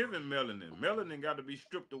be given melanin. Melanin got to be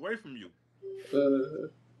stripped away from you. Uh,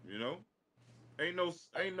 You know, ain't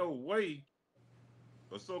no way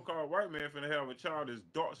a so-called white man finna have a child that's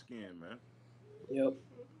dark skinned, man. yep.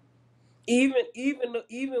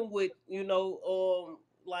 Even with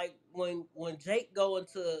like when Jake go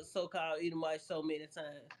into so called Edomite so many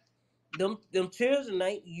times, them children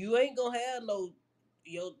ain't gonna have no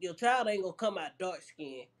your child ain't gonna come out dark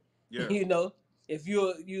skinned. Yeah, If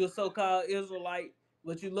you're a so called Israelite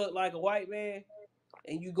but you look like a white man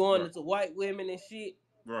and you going right, into white women and shit,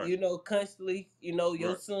 right, constantly,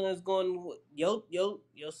 your right, son's going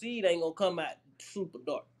your seed ain't gonna come out super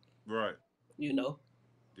dark. right. You know,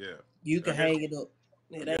 Yeah. you I can guess hang it up.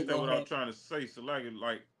 I It guess ain't that's what gonna I was happen. trying to say. So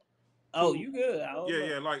like Oh, two, you good? I don't yeah, know.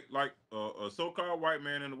 yeah, like a so-called white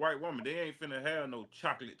man and a white woman, they ain't finna have no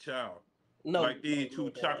chocolate child. No, Like no, these two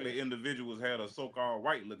no, no. chocolate individuals had a so-called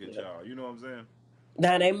white looking Yeah. child. You know what I'm saying?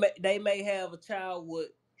 Now they may have a child with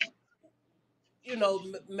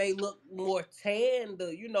may look more tan,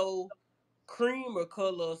 creamer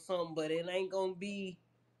color or something, but it ain't gonna be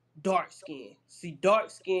dark skin. See,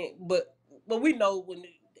 dark skin, but we know when the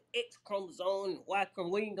X chromosome and Y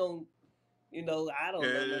chromosome, we ain't gonna, I Yeah,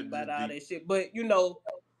 don't know nothing it's about just all deep. that shit, but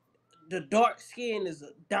the dark skin is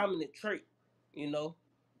a dominant trait. You know,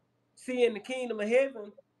 see in the kingdom of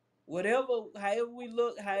heaven, however we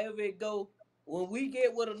look, however it go, when we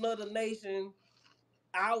get with another nation,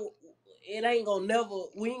 our it ain't gonna never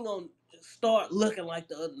we ain't gonna start looking like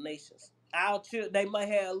the other nations. Our children, they might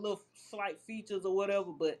have little slight features or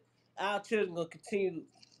whatever, but our children gonna continue.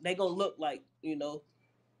 They gonna look like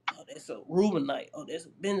oh, that's a Reubenite, oh, that's a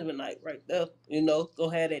Benjaminite right there.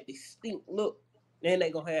 Gonna have that distinct look. Then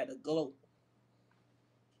they gonna have the glow.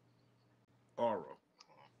 aura.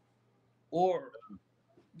 Or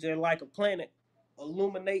just like a planet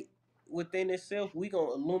illuminate within itself, we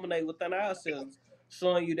gonna illuminate within ourselves,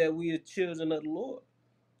 showing you that we are children of the Lord.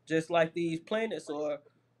 Just like these planets or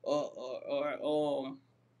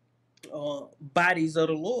bodies of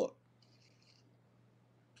the Lord.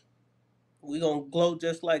 We gonna glow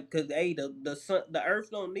just like, cause hey, the sun, the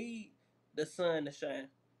earth don't need the sun to shine.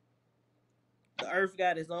 The earth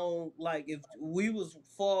got its own. Like if we was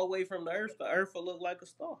far away from the earth will look like a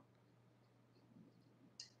star.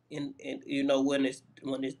 And you know when it's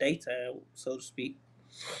daytime, so to speak.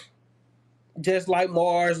 Just like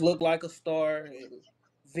Mars look like a star and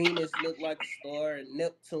Venus look like a star and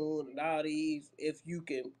Neptune and all these, if you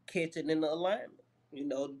can catch it in the alignment. You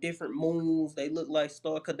know, different moons, they look like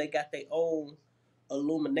stars because they got their own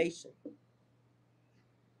illumination.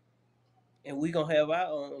 And we gonna have our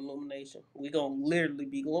own illumination. We gonna literally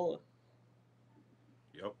be glowing.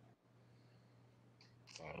 Yep,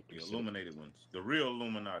 the 100%. illuminated ones, the real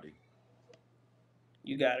Illuminati.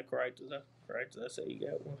 You got it, correct. Correct. I say you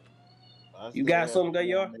got one. I You still got have something, some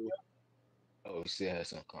y'all? on there. Oh, we still have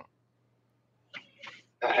some come.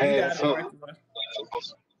 I You had got it, something. correct.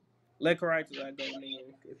 Let correct I go then.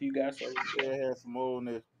 If you got something, you got Still it. have some more on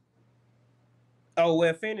there. Oh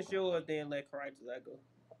well, finish yours then. Let correct I go.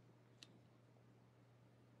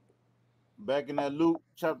 Back in that Luke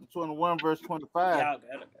chapter 21, verse 25. Y'all got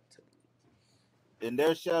it. Got to. And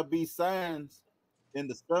there shall be signs in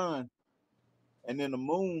the sun and in the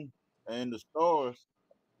moon and in the stars,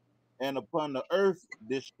 and upon the earth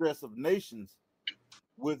distress of nations,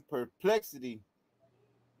 with perplexity,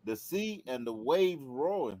 the sea and the waves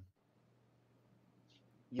roaring.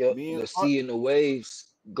 Yep, Men's the heart, sea and the waves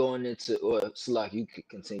going into, or Slack, you could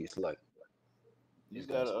continue Slack. you It's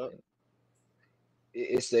gonna got to up, explain.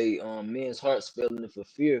 It's a men's hearts failing for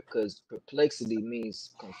fear because perplexity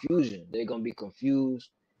means confusion. They're gonna be confused,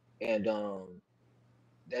 and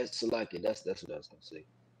that's like it. That's what I was gonna say.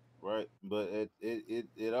 right? But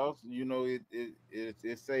it also,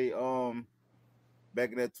 it say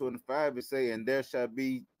back in that 25, it say, and there shall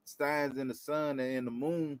be signs in the sun and in the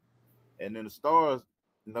moon and in the stars.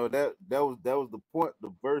 No, that was the point,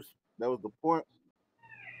 the verse, that was the point.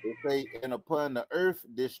 It say, and upon the earth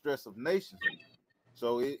distress of nations.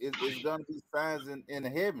 So it's gonna be signs in the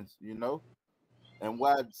heavens, and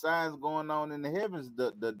while signs going on in the heavens,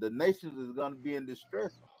 the nations is gonna be in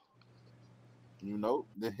distress.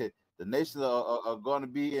 The nations are gonna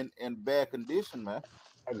be in bad condition, man.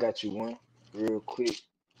 I got you one real quick.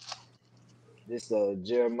 This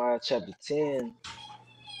Jeremiah chapter 10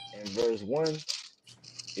 and verse 1.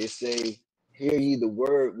 It say, hear ye the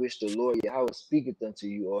word which the Lord Yahweh speaketh unto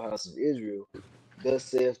you, O house of Israel. Thus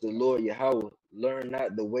saith the Lord Yahweh, learn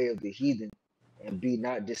not the way of the heathen, and be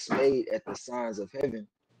not dismayed at the signs of heaven,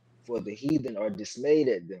 for the heathen are dismayed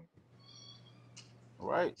at them.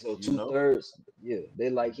 Right, So 2/3, yeah, they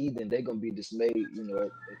like heathen, they gonna be dismayed,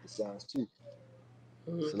 at the signs too.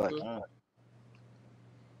 So like, Mm-hmm.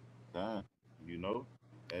 uh, uh, you know,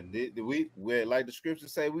 and we like the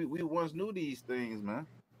scriptures say, we once knew these things, man.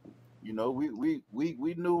 We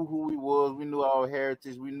knew who we was. We knew our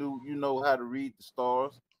heritage. We knew, how to read the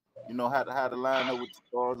stars. How to line up with the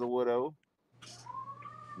stars or whatever.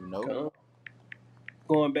 You know,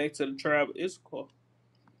 Going back to the tribe of Issachar,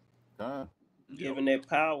 uh, Yep. giving that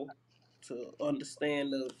power to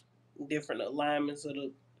understand the different alignments of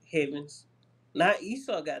the heavens. Not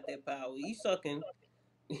Esau got that power. Esau can,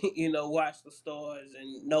 watch the stars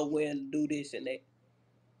and know when to do this and that.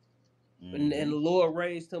 And mm-hmm, the Lord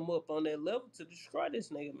raised him up on that level to destroy this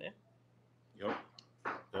nigga, man. Yep.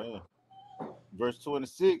 uh. Verse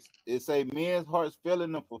 26, it say, men's hearts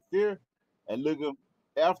failing them for fear and looking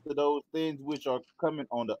after those things which are coming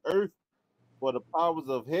on the earth, for the powers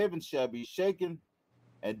of heaven shall be shaken,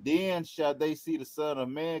 and then shall they see the Son of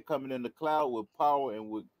Man coming in the cloud with power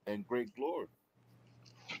and great glory.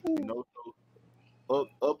 So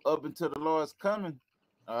up until the Lord's coming,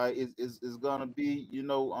 all right, is gonna be,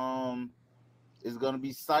 it's gonna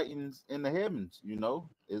be sightings in the heavens.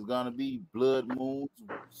 It's gonna be blood moons,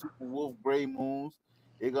 super wolf gray moons.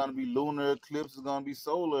 It's gonna be lunar eclipse. It's gonna be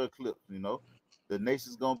solar eclipse. The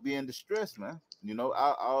nation's gonna be in distress, man.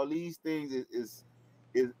 All these things is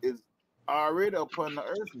already upon the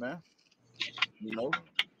earth, man. You know,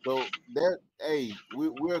 so that, hey,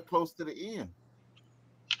 we're close to the end,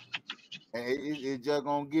 and it's just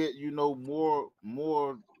gonna get,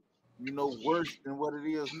 more worse than what it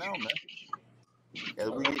is now, man. As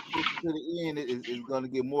we get closer to the end, it's going to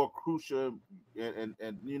get more crucial, and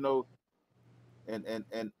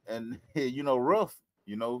rough.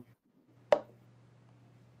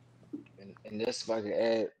 and that's if I can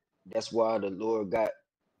add. That's why the Lord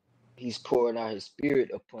He's pouring out His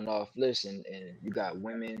Spirit upon all flesh, and you got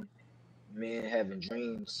women, men having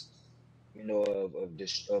dreams, of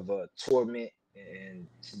this of torment and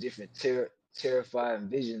different terrifying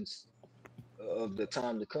visions of the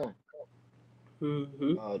time to come.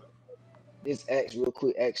 Mm-hmm. Uh, this Acts real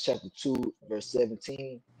quick, Acts chapter 2, verse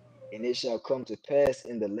 17. And it shall come to pass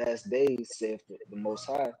in the last days, saith the Most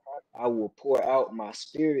High, I will pour out my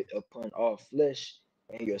spirit upon all flesh,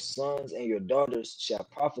 and your sons and your daughters shall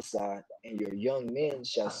prophesy, and your young men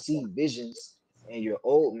shall see visions, and your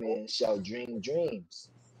old men shall dream dreams.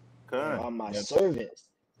 And Kind. on my And, servants,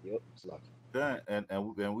 yep, it's like,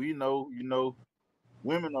 and we know,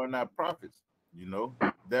 women are not prophets.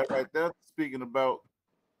 That right there speaking about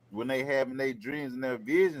when they having their dreams and their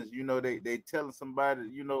visions. They telling somebody,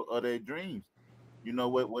 of their dreams.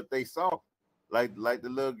 What they saw, like the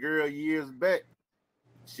little girl years back.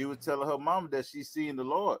 She was telling her mama that she's seeing the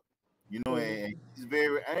Lord. And he's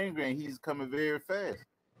very angry and he's coming very fast.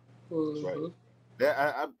 that's right.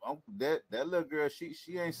 Mm-hmm. That little girl, she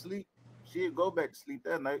ain't sleep. She'd go back to sleep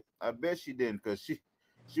that night. I bet she didn't, because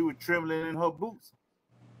she was trembling in her boots,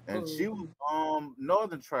 and she was Mm-hmm.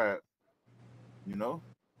 northern tribe, you know.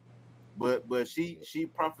 But she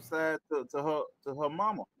prophesied to her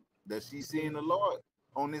mama that she's seeing the Lord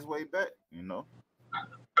on his way back.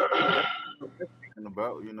 That's what they're speaking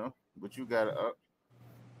about. But you got to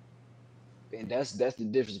And that's the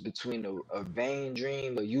difference between a vain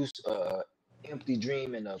dream, empty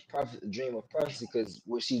dream, and a dream of prophecy. Because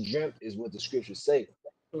what she dreamt is what the scriptures say.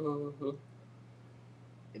 Mm-hmm.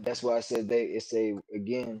 And that's why I said it say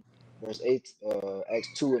again, verse 8, Acts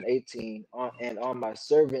 2 and 18, and on my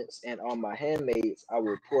servants and on my handmaids I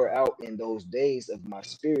will pour out in those days of my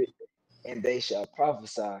spirit, and they shall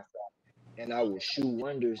prophesy, and I will shew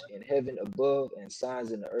wonders in heaven above and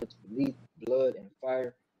signs in the earth beneath, blood and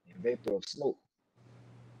fire and vapor of smoke.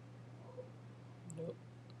 Yep.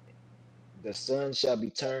 The sun shall be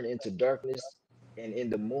turned into darkness, and in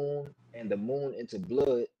the moon into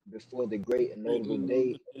blood before the great and Great notable and notable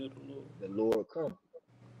day day of the Lord. the Lord come.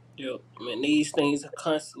 Yep. Man, these things are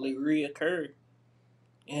constantly reoccurring.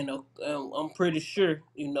 And I'm pretty sure,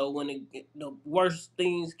 when the worse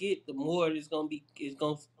things get, the more it's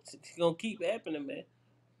gonna keep happening, man.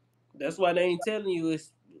 That's why they ain't telling you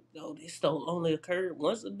this don't only occur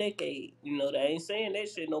once a decade. They ain't saying that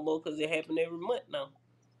shit no more because it happen every month now.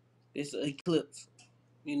 It's an eclipse,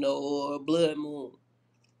 or a blood moon.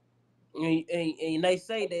 And they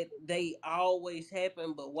say that they always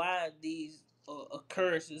happen, but why these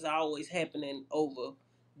occurrences always happening over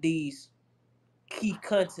these key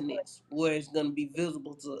continents where it's gonna be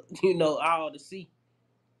visible to all to see.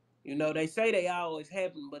 They say they always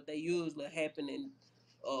happen, but they usually happen in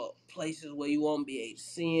places where you won't be able to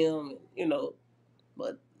see them.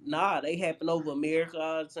 But nah, they happen over America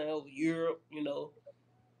all the time, over Europe.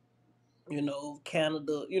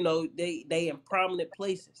 Canada. They in prominent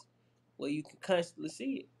places where you can constantly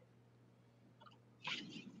see it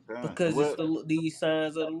done. because it's Well, these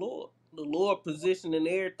signs of the Lord. The Lord positioning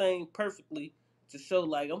everything perfectly to show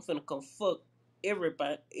like I'm finna come fuck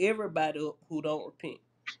everybody who don't repent,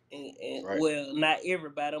 and Right. well, not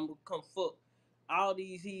everybody. I'm gonna come fuck all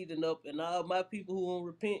these heathen up, and all my people who won't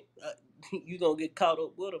repent. You gonna get caught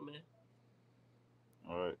up with them, man.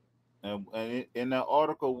 all right. And in that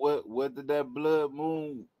article, what did that blood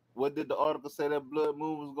moon? What did the article say that blood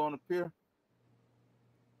moon was going to appear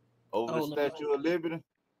over the Oh, Statue of Liberty?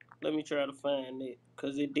 let me try to find it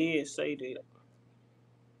because it did say that.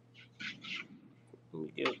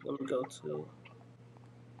 Let me go to.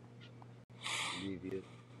 Believe it.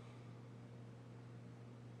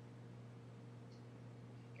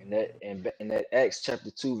 And that Acts chapter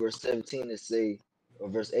 2, verse 17 it say, or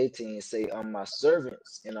verse 18, it say, on my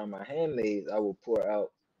servants and on my handmaids I will pour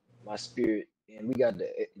out my spirit. And we got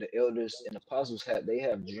the elders and apostles have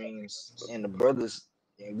dreams, and the brothers,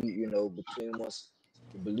 and we, between us,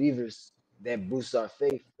 the believers, that boosts our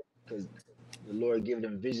faith because the Lord give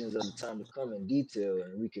them visions of the time to come in detail,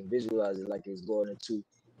 and we can visualize it like it's going into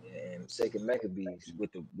and Second Maccabees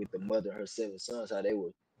with the mother and her 7 sons, how they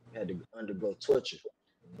had to undergo torture.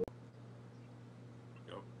 You know,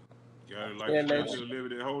 Yep. Got it like the Yeah, Statue of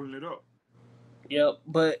Liberty holding it up. yep,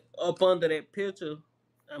 but up under that picture,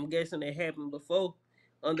 I'm guessing it happened before.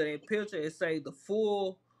 Under that picture, it say the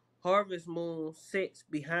full harvest moon sets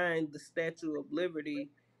behind the Statue of Liberty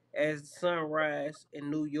as the sunrise in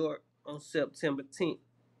New York on September 10th.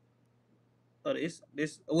 Oh, this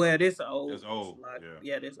That's old. old. Like, Yeah.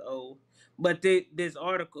 yeah, this old. But this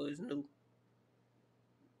article is new.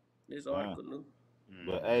 This Done. article new.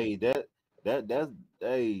 But Mm-hmm. hey, that That's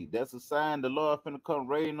hey, that's a sign the Lord finna come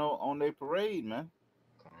rain on their parade, man.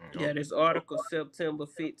 Yeah, Con. this article September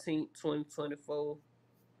 15th, 2024.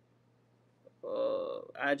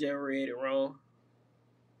 I just read it wrong,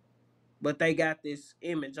 but they got this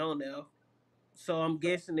image on there, so I'm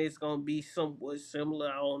guessing it's gonna be somewhat similar.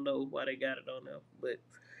 I don't know why they got it on there, but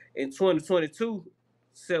in 2022,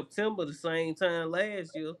 September, the same time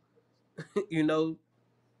last year, you know,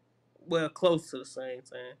 well, close to the same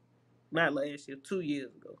time, not last year, 2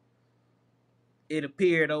 years ago, it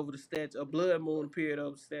appeared over the statue. A blood moon appeared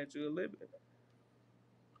over the Statue of Liberty.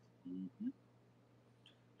 Mm-hmm.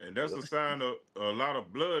 And that's Yep. a sign of a lot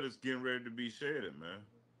of blood is getting ready to be shedded, man.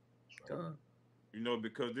 That's right. Uh, You know,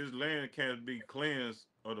 because this land can't be cleansed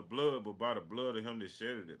of the blood, but by the blood of him that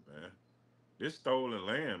shedded it, man. This stolen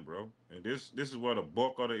land, bro. And this is where the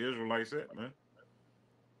bulk of the Israelites at, man.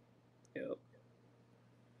 yeah.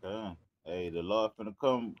 Hey, the Lord finna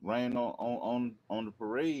come rain on the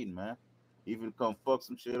parade, man. He finna come fuck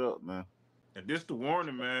some shit up, man. And this the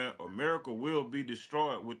warning, man. America will be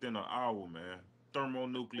destroyed within an hour, man.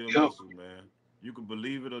 Thermonuclear Yep. missile, man. You can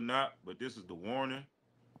believe it or not, but this is the warning.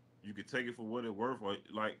 You can take it for what it's worth. Or,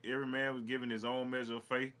 like every man was given his own measure of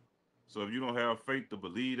faith. So if you don't have faith to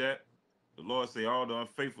believe that, the Lord say all the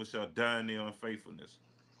unfaithful shall die in their unfaithfulness.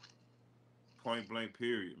 Point blank,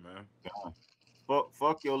 period, man.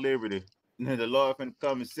 Fuck your liberty. The Lord finna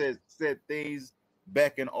come and set things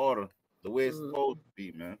back in order the way it's supposed Mhm. to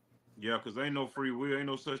be, man. Yeah, because ain't no free will. Ain't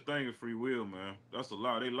no such thing as free will, man. That's a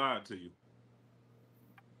lie. They lied to you.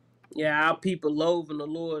 Yeah, our people loathing the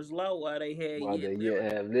Lord's law while they had While yet they yet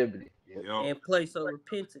liberty have liberty. Yep. Yup. and place of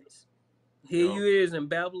repentance. Here Yup. you is in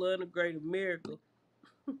Babylon the Great America.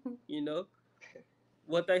 You know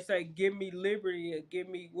what they say? Give me liberty or give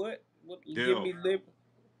me what? What? Give Death. me liberty.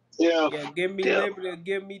 Yeah. Yeah, give me Yeah. liberty or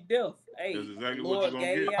give me death. That's Hey, the exactly what you're Lord gonna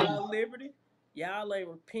gave get. y'all liberty. Y'all ain't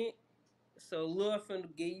repent, so Lord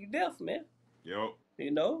finna give you death, man. Yup.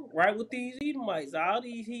 You know, right with these Edomites, all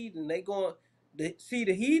these heathen, they going. See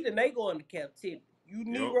the heathen, they going to captivity. You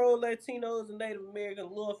Yup. Negro, Latinos, and Native Americans,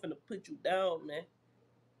 Lord finna put you down, man,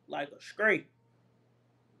 like a stray.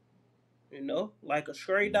 You know, like a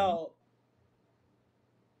stray Mm-hmm. dog.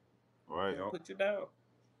 Right. Finna Yup. put you down.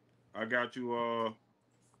 I got you.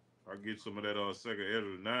 I get some of that second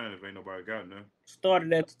Ezra 9 if ain't nobody got none.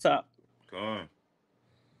 Started at the top Come on.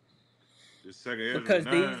 This second Ezra because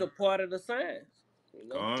these 9. are part of the signs. You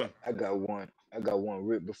Come know. on. I got one. I got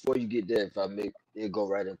one. Before you get there, if I make it go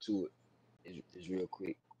right into it, is real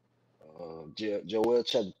quick. Joel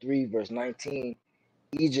chapter 3, verse 19.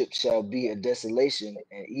 Egypt shall be a desolation,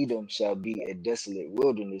 and Edom shall be a desolate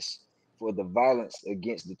wilderness for the violence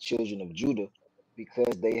against the children of Judah,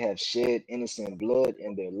 because they have shed innocent blood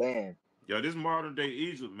in their land. Yeah, this modern day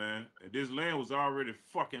Egypt, man. And this land was already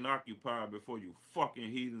fucking occupied before you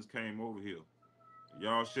fucking heathens came over here.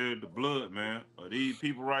 Y'all shared the blood, man, of these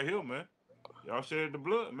people right here, man. Y'all shared the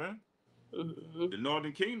blood, man. Hmm. The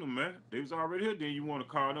Northern Kingdom, man. They was already here. Then you want to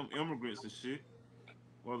call them immigrants and shit.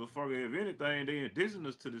 Motherfucker, if anything, they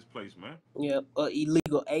indigenous to this place, man. Yeah,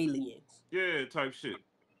 illegal aliens. Yeah, type shit.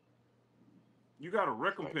 You got a That's right.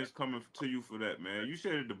 recompense coming to you for that, man. You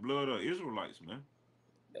shedded the blood of Israelites, man.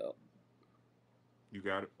 Yeah. You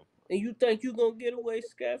got it. And you think you gonna get away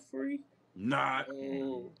scot free? Not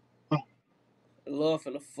Mm-hmm. Oh, Lord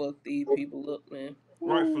finna fuck these people up, man.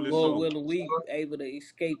 rightfully Lord so. willing, we able to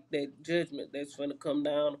escape that judgment that's finna come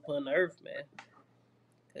down upon the earth, man.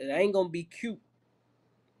 It ain't gonna be cute.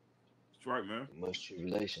 That's right, man. The much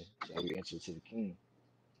tribulation shall we enter to the kingdom.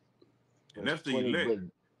 And Verse that's the 20, elect. but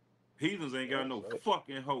Heathens ain't got that's no right.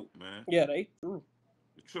 fucking hope, man. Yeah, they true.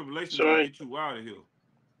 The tribulation That's gonna right. get you out of here.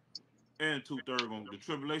 And two-thirds gonna the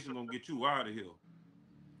tribulation gonna get you out of here.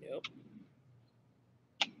 Yep.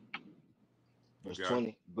 You Verse got it.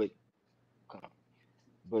 20,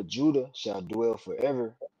 but Judah shall dwell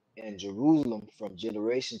forever, and Jerusalem from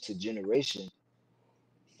generation to generation.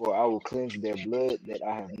 For I will cleanse their blood that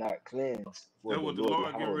I have not cleansed, for That's the what the Lord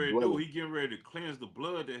Lord getting Yahweh ready to do. dwelleth. He getting ready to cleanse the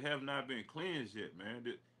blood that have not been cleansed yet, man.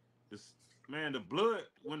 This man, the blood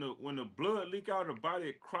when the blood leak out of the body,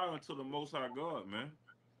 it cry unto the Most High God, man.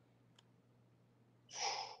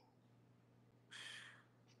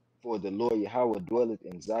 For the Lord Yahweh dwelleth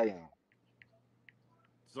in Zion.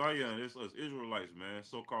 Zion, it's us Israelites, man.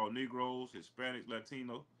 So-called Negroes, Hispanics,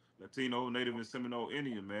 Latino, Native and Seminole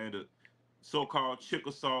Indian, man. The so-called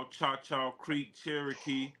Chickasaw, Cha-Cha, Creek,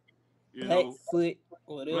 Cherokee, you know, Blackfoot,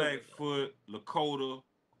 whatever. Blackfoot, Lakota,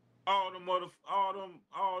 all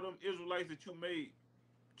them Israelites that you made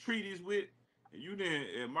treaties with, and you didn't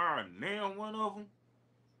admire now one of them.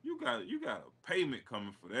 You got a payment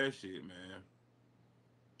coming for that shit, man.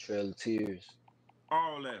 Trail of Tears.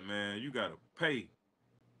 All that, man. You gotta pay.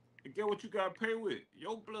 And get what you gotta pay with?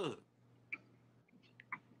 Your blood.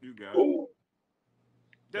 You got it.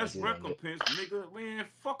 That's That's it on the. recompense, nigga. Man,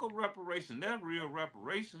 fuck a reparation. That's real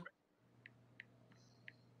reparation.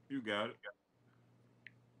 You got it.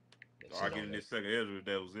 So That's I it get on in that. this second Ezra,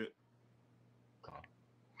 that was it. Con.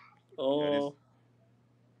 Yeah, Uh, this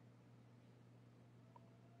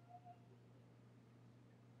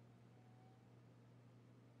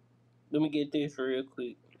let me get this real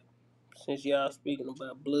quick. Since y'all speaking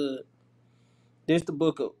about blood, this the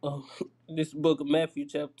book of this the book of Matthew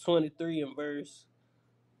chapter 23 and verse.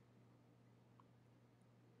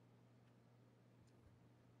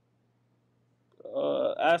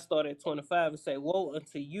 I start at 25 and say, "Woe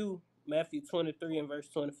unto you, Matthew 23 and verse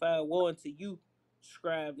 25. Woe unto you,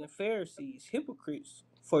 scribes and Pharisees, hypocrites!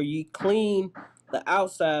 For ye clean the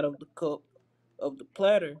outside of the cup of the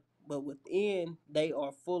platter, but within they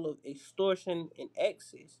are full of extortion and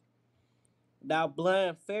excess. Thou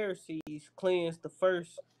blind Pharisees, cleanse the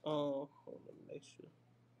first." Hold on, make sure.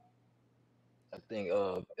 I think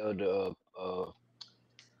Elder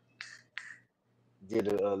did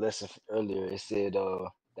a lesson earlier. It said the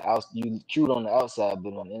out you cute on the outside,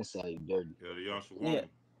 but on the inside you dirty. yeah, the Yeah, Yashawama.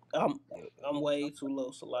 I'm Yep, yep. I'm way too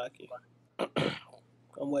low, Salaki.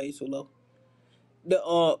 I'm way too low.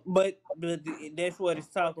 That's what it's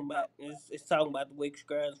talking about. It's talking about the wicked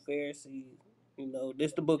scribes and Pharisees. You know,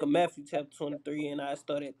 this the book of Matthew chapter 23, and I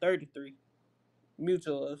start at 33.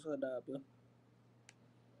 Mutual Sadaba.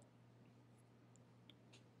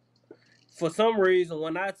 For some reason,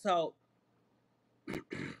 when I talk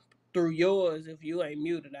through yours, if you ain't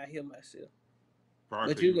muted, I hear myself. Probably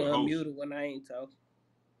But 'cause you you can the host. unmute it when I ain't talking.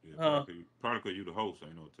 Yeah, Huh? probably 'cause you the host.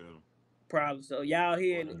 Ain't no telling. Probably so. Y'all Or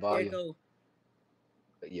hear the the volume. echo?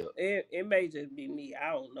 Yep. It may just be me.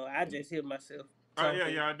 I don't know. I just hear myself Yeah,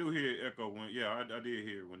 talking. yeah, I do hear echo when. Yeah, I did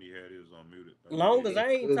hear it when he had his unmuted. I did Long hear as it. I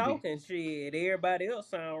It ain't could be talking shit, everybody else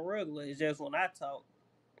sound regular. It's just when I talk,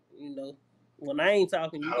 you know. When I ain't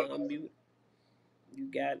talking, you can unmute.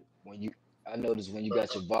 You got it. when you. I noticed when you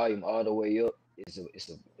got your volume all the way up,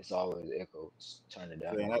 it's always echo. Just turn it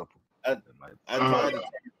down a Yeah, couple. I, It might I tried to turn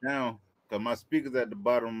it down because my speaker's at the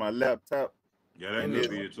bottom of my laptop, Yeah, that and could Mm.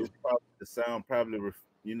 be it it's too. probably the sound probably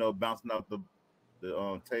bouncing off the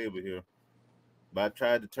table here. But I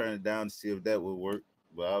tried to turn it down to see if that would work,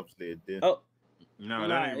 but obviously it didn't. Oh, Nah, that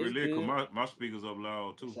nah, ain't it's really it, 'cause good. my speakers up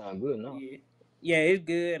loud it too. sound good now. Yeah. Yeah, it's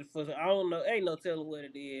good. For I don't know. Ain't no telling what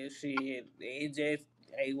it is. Shit. It just,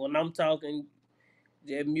 hey, when I'm talking,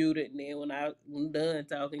 just mute it. And then when I'm done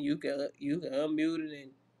talking, you can unmute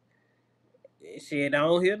it and shit. I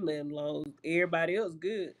don't hear nothing long. Everybody else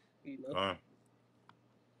good, you know. Uh,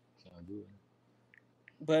 Sound good.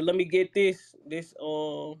 But let me get this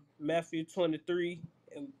Matthew 23,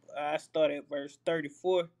 and I start at verse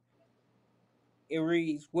 34. It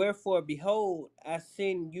reads, "Wherefore behold, I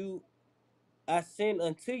send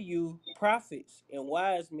unto you prophets and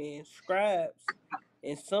wise men, scribes,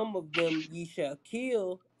 and some of them ye shall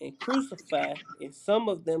kill and crucify, and some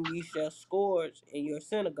of them ye shall scourge in your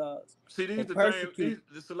synagogues See, these and the things. persecute."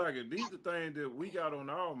 These the things that we got on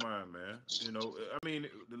our mind, man. You know, I mean,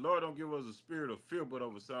 the Lord don't give us a spirit of fear, but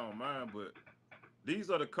of a sound mind. But these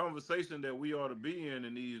are the conversations that we ought to be in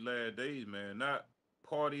these last days, man. Not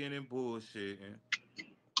partying and bullshitting.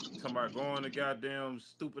 Talking about going to goddamn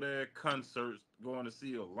stupid ass concerts, going to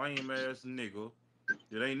see a lame ass nigga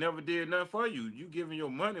that ain't never did nothing for you. You giving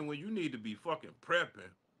your money when you need to be fucking prepping.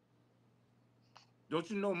 Don't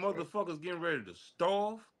you know Right. motherfuckers getting ready to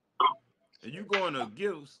starve? And you going to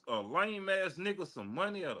give a lame ass nigga some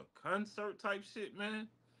money at a concert type shit, man?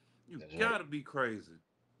 You That's right. gotta be crazy.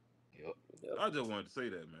 Yep. Yep. I just wanted to say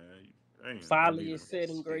that, man. I Folly need is to. set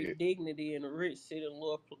That's the in great spirit. dignity, and the rich sit in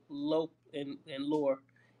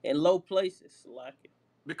low places, like it.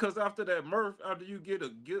 Because after that mirth, after you get a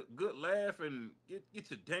good laugh and get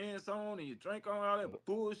your dance on and your drink on all Yep. that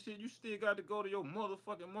bullshit, you still got to go to your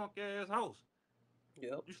motherfucking monk ass house.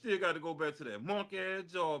 Yep. You still got to go back to that monk ass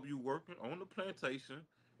job you working on the plantation,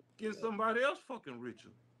 getting Yep. somebody else fucking richer.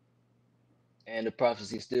 And the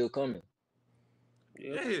prophecy's still coming.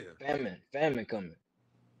 Yep. Yeah, Famine coming.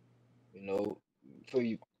 You know, for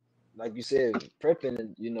you, like you said, prepping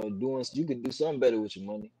and doing. You could do something better with your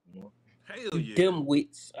money. hell yeah, Them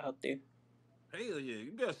wits out there. hell yeah.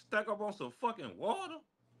 You better stack up on some fucking water,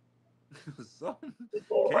 some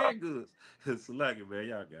canned goods. Slacking, man.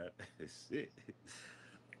 Y'all got shit.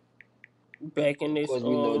 Back in Of this course,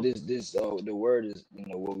 we know this. The word is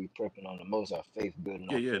what we prepping on the most. Our faith, building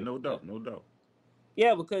Yeah, our yeah, faith. no yep. doubt, no doubt.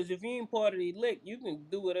 Yeah, because if you ain't part of the elect, you can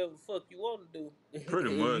do whatever the fuck you want to do. Pretty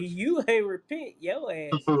If much. you ain't repent, your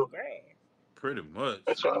ass is grass. Pretty much.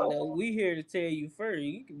 That's right. You know, we here to tell you first.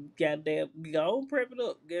 You can goddamn go prep it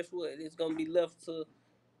up. Guess what? It's gonna be left to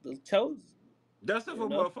the chosen. That's if a You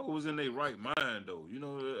know. motherfucker was in their right mind, though. You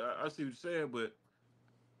know, I see what you're saying, but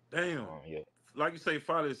damn, Yeah. like you say,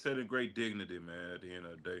 father said in great dignity, man. At the end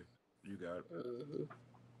of the day, you got it. Hmm.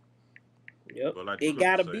 Yep. But like the It scripture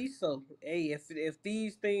gotta say, be so. Hey, if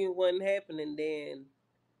these things wasn't happening, then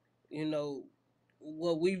you know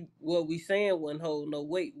what we saying wouldn't hold no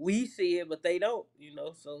weight. We see it, but they don't. You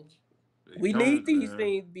know, so they we need don't, these man.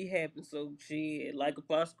 things to be happening. So shit, like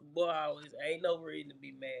Apostle Boy always, ain't no reason to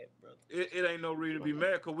be mad, brother. It ain't no reason to be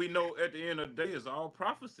mad because we know at the end of the day it's all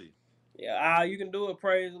prophecy. Yeah, all you can do is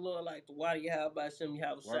praise the Lord like the water you have by some you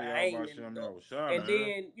have a Why do shine. I y'all ain't about in Shem the y'all was shining, and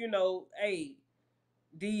huh? then, hey,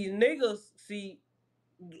 these niggas see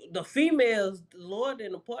the females, the Lord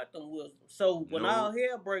didn't impart them wisdom. So when No. all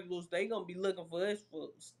hell break loose, they gonna be looking for us for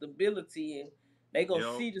stability, and they gonna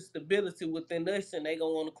Yep. see the stability within us, and they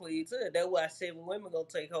gonna want to cleave to it. That's why 7 women gonna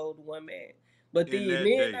take hold of one man. But In these that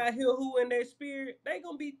men day. out here who in their spirit, they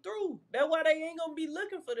gonna be through. That's why they ain't gonna be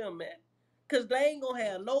looking for them, man. Cause they ain't gonna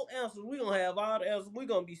have no answers. We gonna have all the answers. We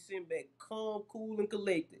gonna be sitting back, calm, cool, and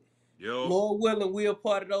collected. Yep. Lord willing, we are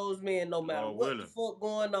part of those men, no matter Lord what the willing. fuck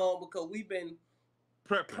going on, because we've been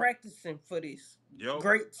Prepping. practicing for this Yep.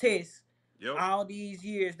 great test Yep. all these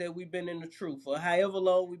years that we've been in the truth, or however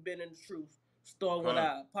long we've been in the truth. Starting with Con.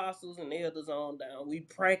 our apostles and elders on down, we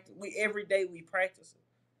practice. We every day we practicing.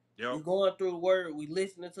 We Yep. going through the word. We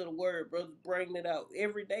listening to the word, brothers bringing it out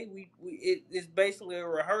every day. It's basically a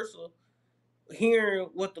rehearsal, hearing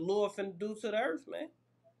what the Lord finna do to the earth, man.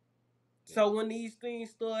 Yeah. So when these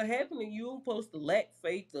things start happening, you supposed to lack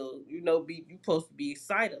faith, or be you supposed to be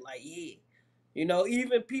excited, like yeah,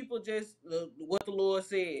 even people just what the Lord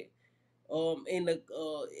said, in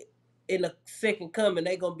the second coming,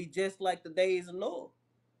 they gonna be just like the days of Noah.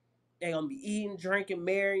 They gonna be eating, drinking,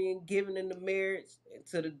 marrying, giving in the marriage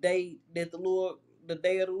to the day that the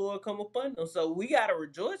day of the Lord come upon them. So we gotta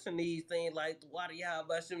rejoice in these things like the water y'all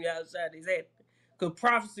by some y'all side is happening, cause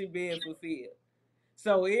prophecy being fulfilled.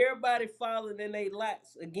 So everybody following in their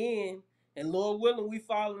lights again, and Lord willing, we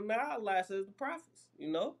following in our lights as the prophets,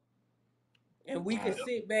 and we can Right.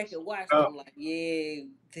 sit back and watch Yeah. them like, yeah,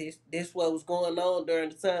 this what was going on during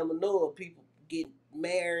the time of Noah. People getting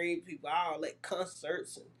married, people all at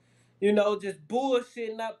concerts, and just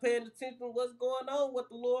bullshit, not paying attention to what's going on, what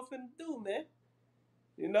the Lord finna do, man.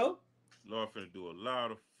 You know? Lord finna do a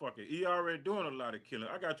lot of fucking. He already doing a lot of killing.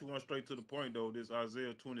 I got you one straight to the point though. This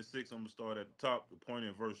Isaiah 26. I'm gonna start at the top. The point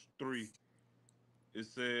in verse 3. It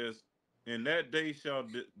says, "In that day shall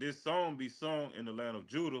this song be sung in the land of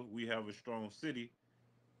Judah. We have a strong city.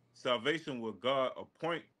 Salvation will God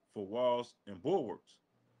appoint for walls and bulwarks.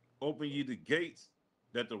 Open ye the gates,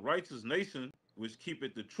 that the righteous nation which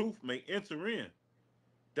keepeth the truth may enter in.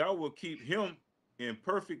 Thou wilt keep him in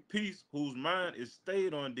perfect peace, whose mind is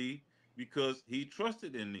stayed on thee, because he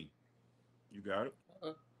trusted in thee." You got it.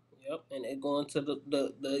 Uh, yep, and they're going to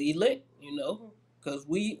the elect, because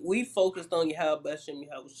we focused on Yahweh Bashem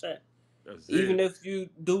Yahweh. That's Even it. if you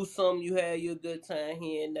do something, you have your good time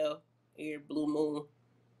here and there, every blue moon.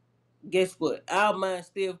 Guess what? Our mind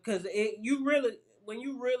still, because you really, when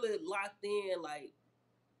you really locked in, like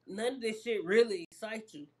none of this shit really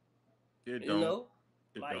excites you. It You don't. know,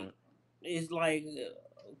 It like don't. it's like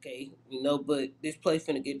okay, but this place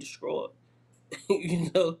finna get destroyed. you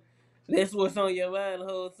know, that's what's on your mind the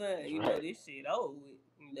whole time. That's right. This shit over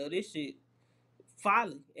with. This shit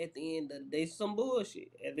folly at the end of the day. Some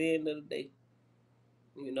bullshit at the end of the day.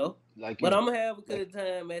 you know. Like But you, I'm gonna have a like. good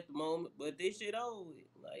time at the moment. But this shit over with.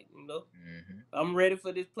 Hmm. I'm ready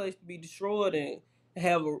for this place to be destroyed and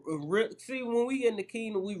have a real. See, when we in the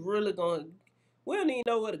kingdom, we really gonna. We don't even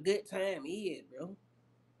know what a good time is, bro.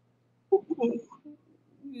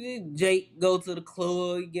 Jake go to the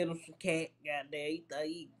club, get him some cat. Goddamn, he thought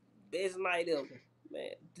he best night ever. Man,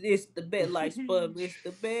 this the best. Like Sponge, it's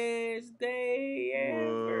the best day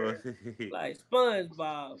Boy. ever. Like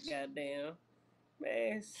SpongeBob, goddamn.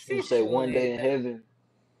 Man, You sit say your one day ass in down. heaven,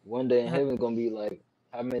 one day in heaven gonna be like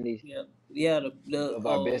how many Yeah, yeah. The of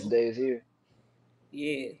our best days here?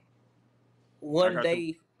 yeah. I One got you.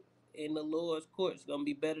 day in the Lord's courts gonna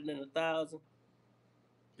be better than 1,000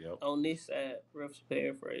 Yep. on this side. Rough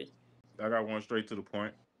paraphrase. I got one straight to the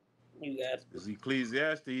point. You got it. It's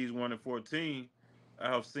Ecclesiastes 1 and 14. I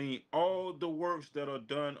have seen all the works that are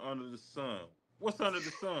done under the sun. What's under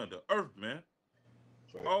the sun? The earth, man.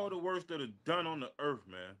 That's right. All the works that are done on the earth,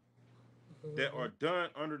 man. that are done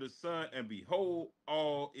under the sun, and behold,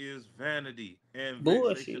 all is vanity and vexation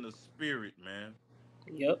Bullshit. of spirit, man.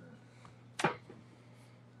 Yep.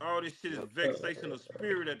 All this shit is Yep. vexation of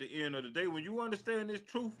spirit at the end of the day. When you understand this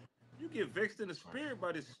truth, you get vexed in the spirit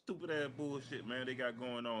by this stupid ass bullshit, man, they got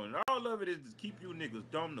going on. And all of it is to keep you niggas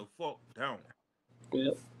dumb the fuck down.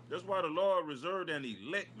 Yep. That's why the Lord reserved an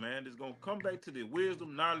elect, man, that's gonna come back to the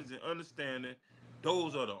wisdom, knowledge, and understanding.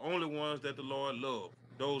 Those are the only ones that the Lord loves.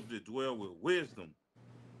 Those that dwell with wisdom.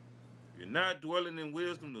 If you're not dwelling in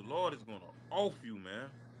wisdom, the Lord is gonna off you, man.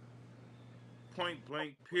 Point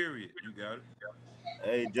blank, period. You got it.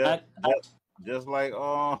 Hey, I just like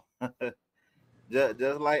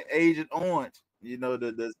just like Agent Orange,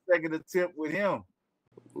 the second attempt with him.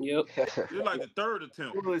 yep. It's like the third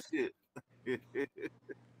attempt. Bullshit. Yeah,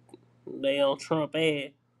 They on Trump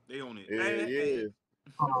ad. They on it. yeah.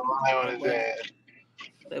 Lie on That his boy, ass.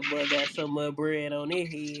 that boy got so much bread on his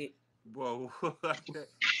head. Bro.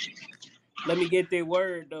 Let me get that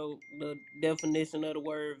word though. The definition of the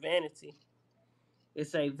word vanity. It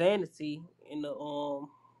say vanity in the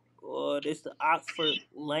this the Oxford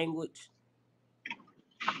language.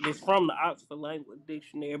 This from the Oxford language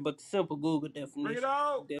dictionary, but the simple Google Bring it definition,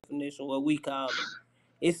 out. what we call it.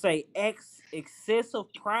 It say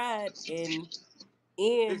excessive pride in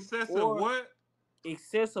Excessive or what?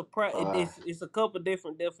 excessive pride. Pride. It's a couple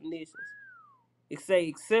different definitions. It say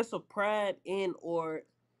excessive pride in or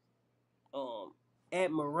um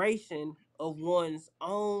admiration of one's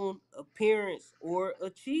own appearance or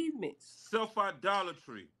achievements. Self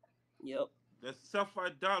idolatry. Yep. That's self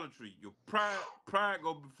idolatry. Your pride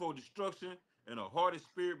go before destruction, and a haughty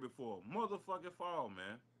spirit before a motherfucking fall,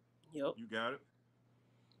 man. Yep. You got it.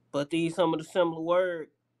 But these some of the similar word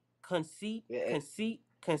Yeah.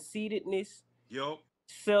 conceitedness, Yup.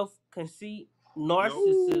 self conceit, Yup.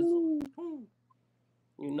 narcissism. Whew.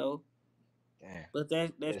 You know, Damn. but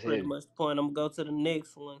that's That's pretty heavy. much the point. I'm gonna go to the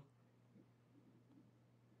next one,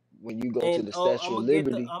 When you go to and the I'm Statue of gonna get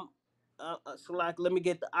the Liberty, so like let me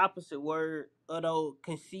get the opposite word of those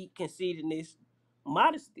conceitedness,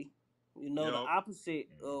 modesty. You know, the Yup. opposite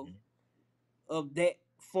mhm, of that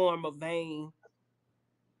form of vain.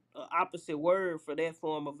 Opposite word for that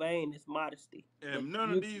form of vain is modesty. But And none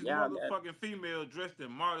of you these y'all got it. motherfucking females dressed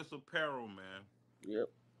in modest apparel, man. Yep.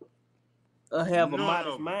 Or have a None modest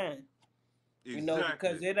of them. mind. You know,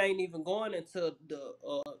 because Exactly. it ain't even going into the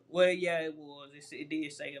well, yeah, it was. It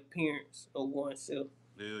did say appearance of oneself.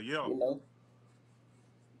 Hell yeah. You know.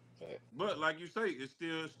 fact. But like you say, it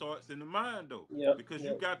still starts in the mind though. Yep. Because you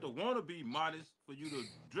Yep. got to want to be modest for you to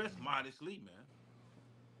dress modestly, man.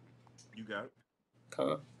 You got it.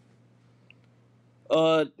 Con.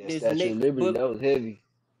 That This Statue of next Liberty, bullet. that was heavy.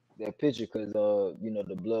 That picture, cause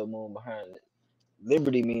the blood moon behind it.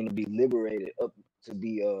 Liberty mean to be liberated, up to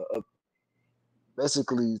be up,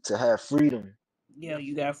 basically to have freedom. Yeah, Yes.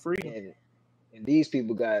 you got freedom. And these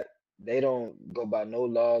people they don't go by no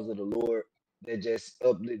laws of the Lord. They just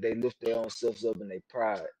they lift their own selves up in their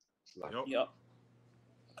pride. It's like, Yep. Yep.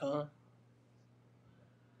 Con.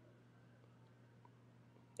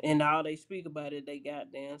 And all they speak about it, they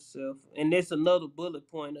goddamn self. And that's another bullet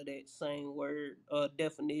point of that same word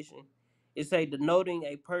definition. It say denoting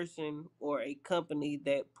a person or a company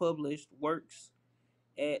that published works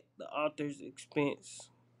at the author's expense.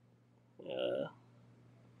 Uh,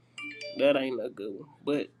 that ain't a good one.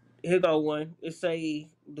 But here go one. It say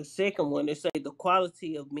the second one. It say the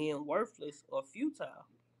quality of being worthless or futile.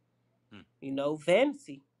 Hmm. You know,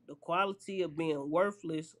 vanity. The quality of being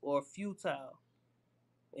worthless or futile.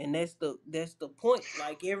 And that's the point.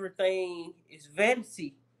 Like everything is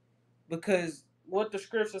vanity because what the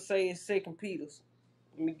scripture say in Second Peter's.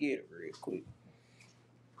 Let me get it real quick.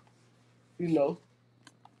 You know,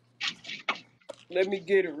 let me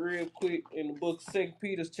get it real quick in the book of Second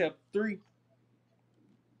Peter's chapter 3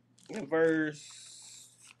 and verse.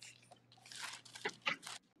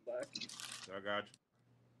 I got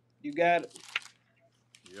You got it.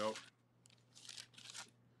 you. Yep.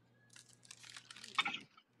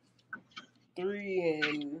 3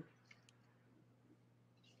 and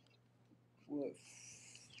what?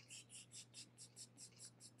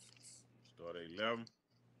 Start at 11.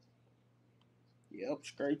 Yep,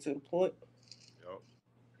 straight to the point. Yep.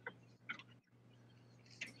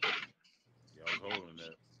 Yeah, I was holding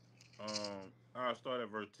that. I'll start at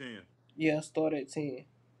verse 10. Yeah, start at 10. Yep.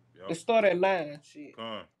 Let's start at 9. Shit.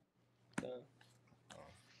 Con. Uh,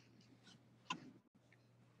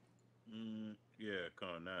 Yeah,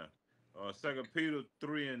 con 9. Second Peter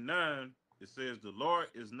 3 and 9, it says the Lord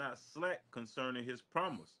is not slack concerning his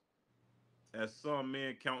promise, as some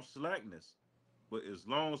men count slackness, but is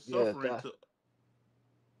long yeah, suffering to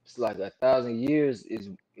it's like 1,000 years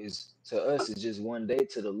is to us is just one day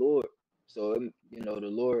to the Lord. So the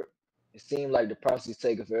Lord. It seemed like the prophecies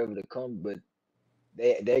taking forever to come, but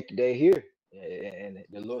they're here, and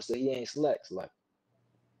the Lord said He ain't slacks. Like,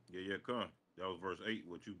 Yeah, come. That was verse 8,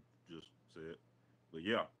 what you just said. But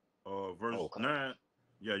yeah, oh, verse come. 9.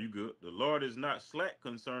 Yeah, you good. The Lord is not slack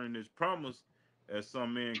concerning His promise, as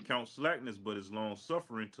some men count slackness, but is long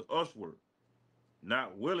suffering to usward,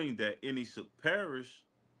 not willing that any should perish,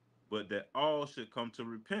 but that all should come to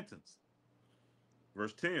repentance.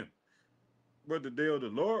 Verse 10. But the day of the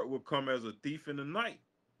Lord will come as a thief in the night,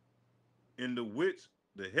 in the which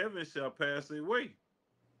the heavens shall pass away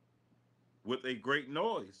with a great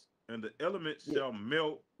noise, and the elements Yeah, shall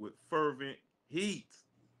melt with fervent heat.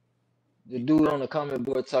 the The dude earth, on the comment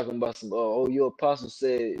board talking about some. Oh, your apostle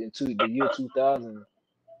said into the year 2000,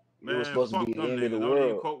 it was man, supposed to be fuck the them end of the niggas. Don't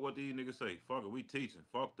even world, quote what these niggas say. Fuck it, we teaching.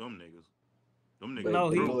 Fuck them niggas. Them niggas but the No,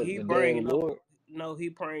 the he truth. Lord, he the day of the bringing up Lord. no, he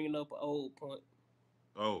bringing up an old point.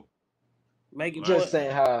 Oh, Making like, Just point.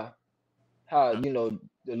 saying how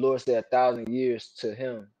the Lord said 1,000 years to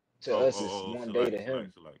Him, to us is one day select, to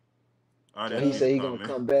Him. I So didn't He see the Uh, said He gonna comment.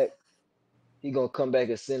 come back. He gonna come back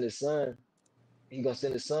and send His Son. He gonna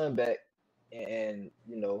send His Son back, and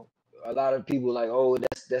a lot of people like, oh,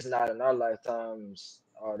 that's not in our lifetimes,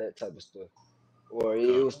 all that type of stuff. Or it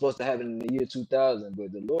Con, was supposed to happen in the year 2000,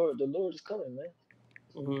 but the Lord is coming, man.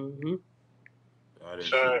 mm-hmm. I didn't see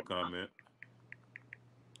Sorry. the comment.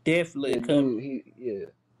 Definitely Yeah, coming. dude, yeah.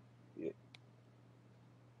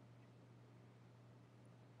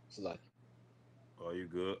 It's like, Oh, you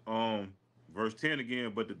good? Verse 10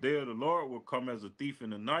 again. But the day of the Lord will come as a thief in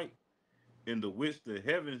the night, in the which the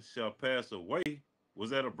heavens shall pass away. Was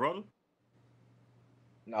that a brother?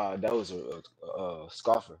 nah, that was a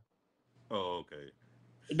scoffer. Oh, okay.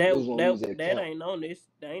 It That was when we that was at that camp. ain't on this.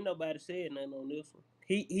 There ain't nobody said nothing on this one.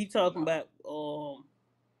 He talking Nah, about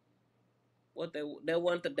what that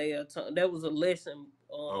wasn't the day of time. That was a lesson.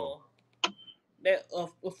 Oh, That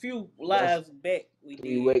a few that's lives back we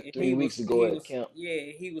three did. week And 3 weeks ago at camp.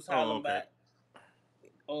 he was oh, hollering okay. about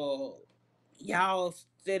y'all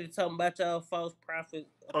steady talking about y'all false prophet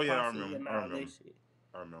Oh yeah, apostles and I all that remember. shit.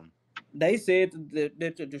 I remember. They said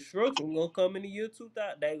that the destruction was gonna come in the year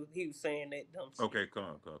 2000. He was saying that dumb shit. Okay,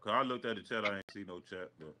 come. Cause I looked at the chat, I ain't see no chat,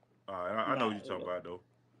 but I know Nah, what you're talking about though.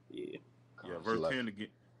 yeah. Yeah, So verse like, 10 again.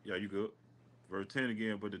 Yeah, you good. Verse 10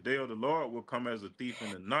 again. But the day of the Lord will come as a thief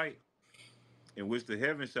in the night, in which the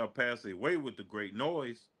heavens shall pass away with a great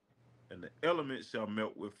noise, and the elements shall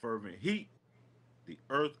melt with fervent heat. The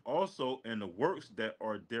earth also and the works that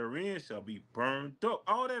are therein shall be burned up.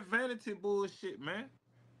 All that vanity bullshit, man.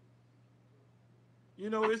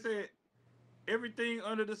 It said everything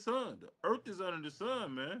under the sun. The earth is under the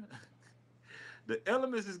sun, man. The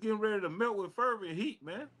elements is getting ready to melt with fervent heat,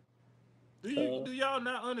 man. Uh, Do y'all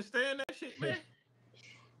not understand that shit, man?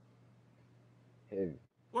 heavy.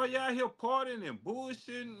 Well, y'all here partying and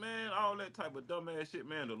bullshitting, man, all that type of dumbass shit,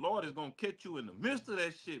 man. The Lord is gonna catch you in the midst of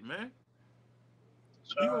that shit, man.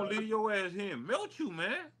 He gonna Sorry. leave your ass here and melt you,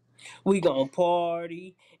 man. we gonna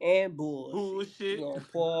party and bullshit. We Bullshit, gonna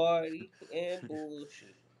party and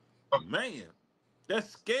bullshit. man. That's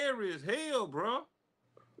scary as hell, bro.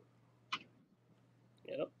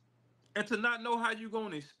 Yep. And to not know how you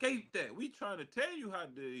gonna escape that. We trying to tell you how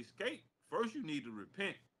to escape. First, you need to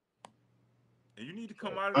repent, and you need to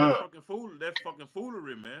come Fact. out of that fucking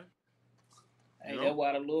foolery, man. You Hey, that's know?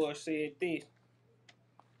 why the Lord said this.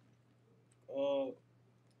 Uh,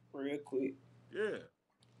 real quick. Yeah.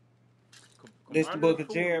 Come This the out of the book of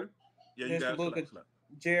Jer. foolery. Yeah, you This the got it. book of Slack.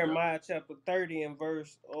 Yeah. Jeremiah chapter 30 and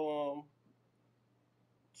verse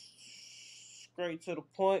straight to the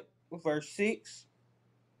point. Verse 6.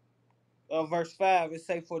 Verse 5, it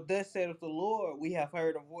say, for thus saith the Lord, we have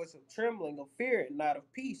heard a voice of trembling, of fear, and not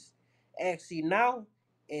of peace. Ask ye now,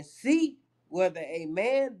 and see whether a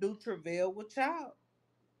man do travail with child.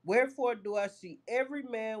 Wherefore do I see every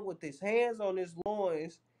man with his hands on his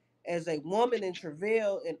loins, as a woman in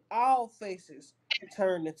travail, and all faces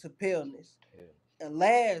turned into paleness. Yeah.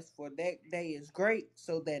 Alas, for that day is great,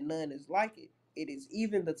 so that none is like it. It is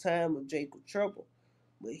even the time of Jacob trouble,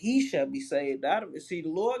 but he shall be saved out of it. See, the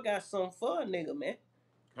Lord got something for a nigga, man.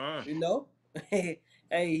 Huh. You know? Hey,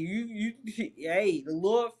 hey, the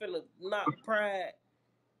Lord finna knock pride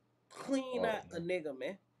clean Oh out a man. nigga,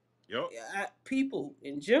 man. Yup. People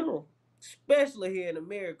in general, especially here in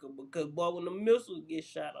America, because boy, when the missiles get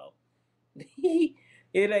shot off, it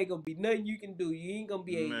ain't gonna be nothing you can do. You ain't gonna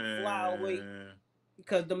be able to fly away Man.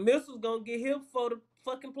 because the missiles gonna get hit before the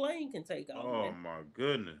fucking plane can take off, Oh man. my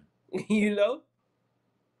goodness. You know?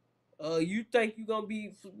 You think you gonna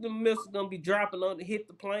be the missiles gonna be dropping on to hit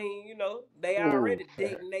the plane? You know they Ooh. already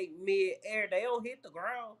detonate mid air. They don't hit the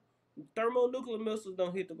ground. Thermonuclear missiles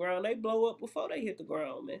don't hit the ground. They blow up before they hit the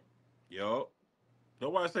ground, man. Yup.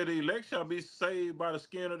 That's why I say the elect shall be saved by the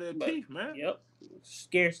skin of their But teeth, man. yep,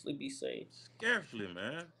 scarcely be saved. Scarcely,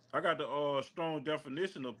 man. I got the strong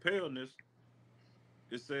definition of paleness.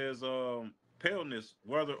 It says paleness,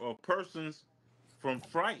 whether of persons from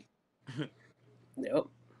fright. Yep,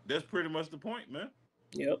 That's pretty much the point, man.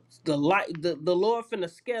 yep. The light, the Lord finna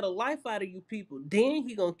scare the life out of you people. Then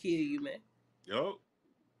he gonna kill you, man. Yup.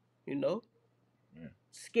 You know, Mm.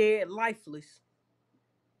 scared, lifeless,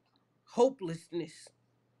 hopelessness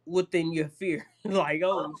within your fear. Like,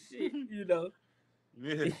 oh shit, you know.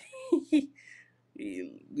 Yeah.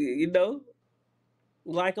 You know,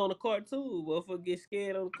 like on the cartoon, motherfucker get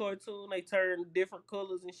scared on the cartoon, they turn different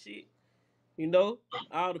colors and shit. You know,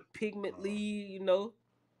 all the pigment leave. You know,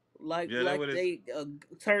 Yeah, that like what it's. they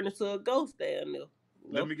turn into a ghost down there.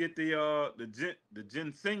 You Let know. me get the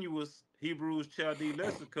gensinuous Hebrews Chaldee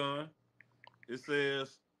lexicon. It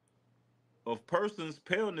says of persons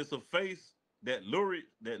paleness of face that lurid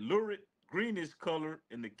greenish color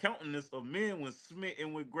in the countenance of men when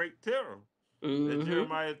smitten with great terror. That's Mm-hmm.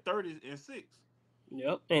 Jeremiah 30:6.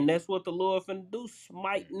 Yep. And that's what the Lord finna do: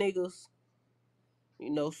 smite niggas.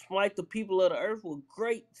 You know, smite the people of the earth with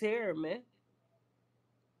great terror, man.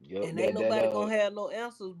 Yup, And ain't that nobody gonna have no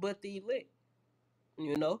answers but the elect.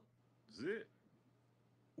 You know. That's it.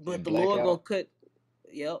 But that the Lord gonna blackout. cut.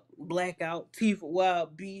 Yep. Blackout, teeth of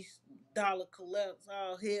wild beasts, dollar collapse,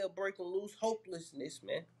 all hell breaking loose, hopelessness,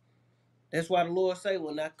 man. That's why the Lord say,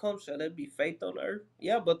 when I come, shall there be faith on the earth?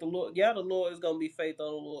 Yeah, but the Lord is gonna be faith on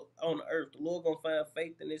the Lord on the earth. The Lord gonna find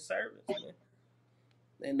faith in his servants, man.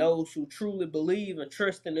 And those who truly believe and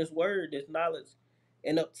trust in his word, this knowledge,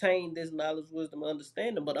 and obtain this knowledge, wisdom,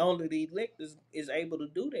 understanding. But only the elect is able to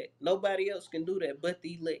do that. Nobody else can do that but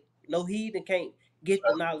the elect. No heathen can't get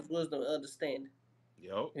the knowledge, wisdom, and understanding.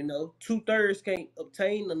 Yup. You know, 2/3 can't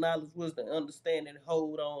obtain the knowledge, wisdom, and understanding and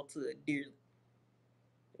hold on to it dearly.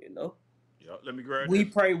 You know. Yup. Let me grab We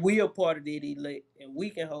this. pray we are part of the elect and we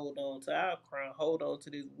can hold on to our crown, hold on to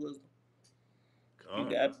this wisdom. You Come.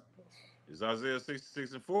 got It's Isaiah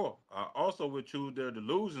 66:4. I also will choose their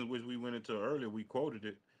delusions, which we went into earlier. We quoted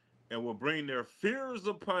it, and will bring their fears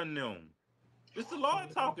upon them. It's the Lord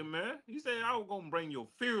talking, man. He said, I was gonna bring your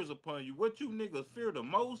fears upon you. What you niggas fear the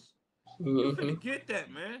most? You finna mm-hmm. get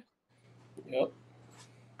that, man. Yep.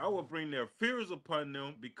 I will bring their fears upon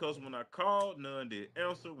them because when I called, none did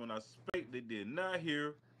answer. When I spake, they did not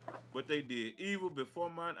hear, but they did evil before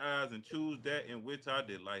mine eyes and choose that in which I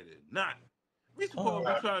delighted not. We supposed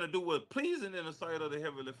to be Oh. trying to do what's pleasing in the sight of the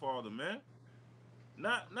Heavenly Father, man.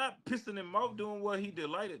 Not pissing him off doing what he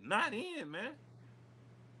delighted not in, man.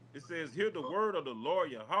 It says, hear the word of the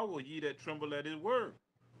Lord Yahweh, ye that tremble at his word.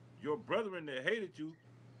 Your brethren that hated you,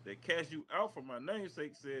 that cast you out for my name's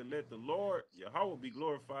sake, said, let the Lord Yahweh be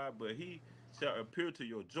glorified, but he shall appear to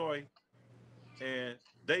your joy, and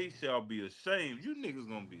they shall be ashamed. You niggas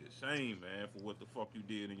gonna be ashamed, man, for what the fuck you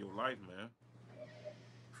did in your life, man.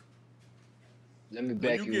 Let me When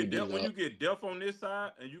back you you with get deaf, this. when you get deaf on this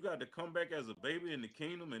side, and you got to come back as a baby in the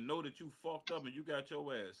kingdom and know that you fucked up and you got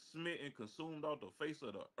your ass smitten, consumed off the face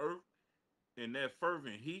of the earth in that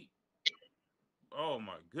fervent heat. Oh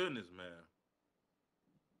my goodness, man.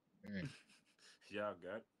 Mm, Y'all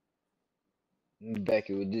got let me back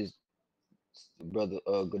you with this. Brother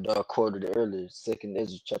Godard quoted it earlier, Second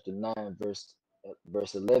Ezra chapter 9, verse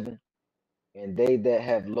 11. And they that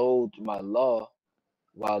have loathed my law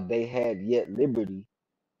while they had yet liberty,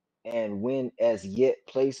 and when as yet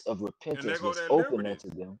place of and there repentance go was that open liberty, unto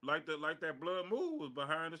them. like that blood moon was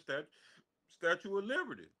behind the statue of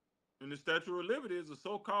liberty. And the Statue of Liberty is a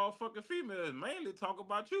so-called fucking female. It's mainly talk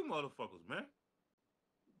about you motherfuckers, man.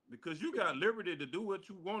 Because you got liberty to do what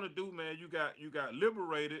you want to do, man. You got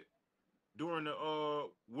liberated during the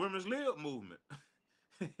women's lib movement.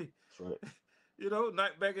 For You know,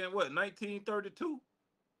 back in what 1932,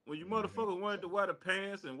 when you hmm motherfuckers wanted to wear the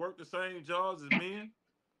pants and work the same jobs as men.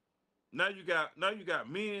 Now you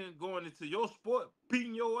got men going into your sport,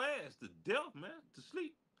 beating your ass to death, man, to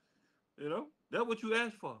sleep. You know, that's what you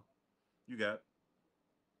asked for. You got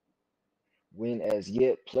when as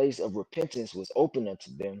yet place of repentance was open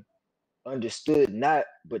unto them, understood not,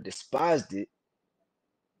 but despised it,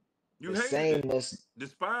 you the hated same it. must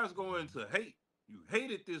Despise go into hate. You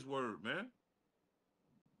hated this word, man.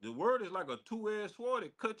 The word is like a two-edged sword.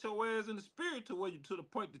 It cut your ass in the spirit to where you to the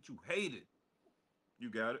point that you hate it. You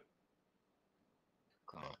got it.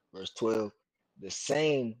 verse 12, the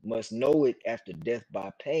same must know it after death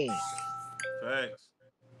by pain. Facts.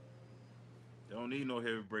 They don't need no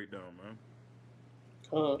heavy breakdown, man.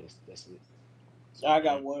 That's it. I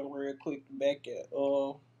got Man. one real quick back at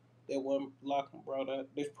that one Lachlan brought up.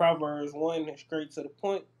 This Proverbs 1 is straight to the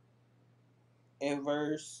point. In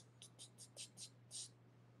verse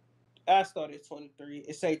I started 23.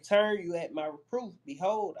 It say, "Turn you at my reproof.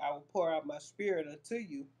 Behold, I will pour out my spirit unto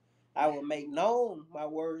you. I will make known my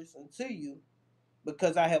words unto you.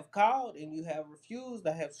 Because I have called and you have refused,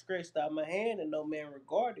 I have stretched out my hand and no man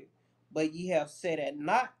regarded. But ye have set at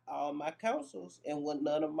naught all my counsels and will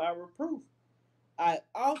none of my reproof. I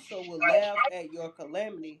also will laugh at your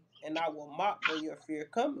calamity, and I will mock when your fear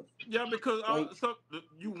cometh." Yeah, because When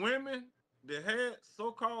you women that had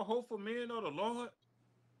so-called hopeful men of the Lord,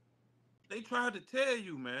 they tried to tell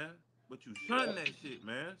you, man, but you shun yeah, that shit,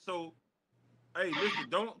 man. So, hey, listen,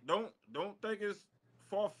 don't think it's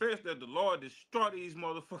far-fetched that the Lord destroy these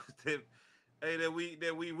motherfuckers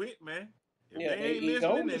that we with, man. If yeah, they ain't he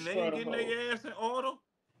gonna listening and they destroy ain't them getting whole. their ass in order,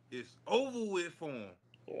 it's over with for them.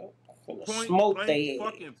 Yeah, finna Point smoke blank they ass.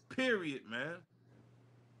 fucking period, man.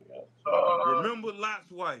 Yeah, Remember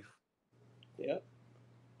Lot's wife. yeah,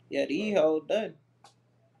 yeah. Right. These whole done.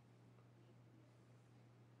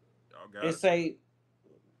 Y'all got It it. say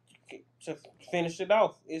to finish it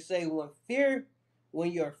off. It say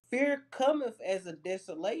when your fear cometh as a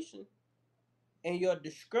desolation, and your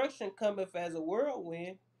destruction cometh as a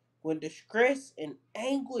whirlwind, when distress and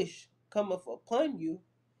anguish cometh upon you,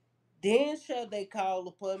 then shall they call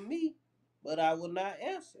upon me, but I will not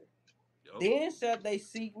answer. Yup. Then shall they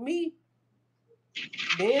seek me.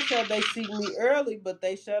 Then shall they seek me early, but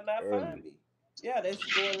they shall not find Early. me. Yeah, that's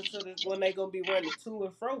going into this when they gonna be running to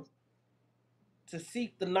and fro to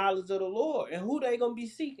seek the knowledge of the Lord. And who they gonna be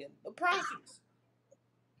seeking? The prophets.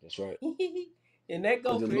 That's right. And that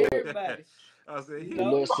go Because for the Lord, everybody. I said You the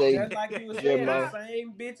know, Lord he. say, just like you were saying, them Jeremiah.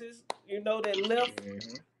 same bitches, that left,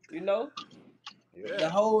 Mm-hmm. you know, Yep. the Yeah.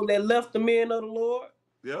 whole that left the men of the Lord,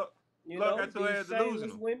 Yep. Look, I told these her shameless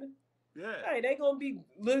delusional. women. Yeah. Hey, they gonna be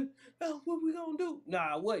look, oh, what we gonna do?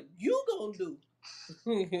 Nah, what you gonna do?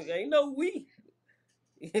 Ain't no we.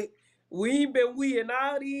 We ain't been we in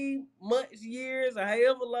all these months, years, or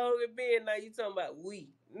however long it been. Now you talking about we.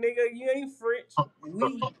 Nigga, you ain't French.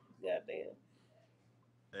 We. Goddamn.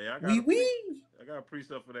 Hey, I got We a pre. we. I got a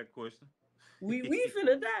precept for that question. We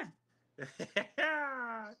finna die.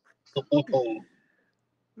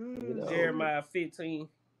 You Oh, know, shit. Jeremiah 15.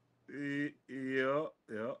 Yeah,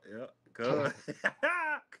 yeah, yeah. Cause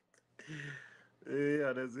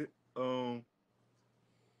yeah, that's it. I'm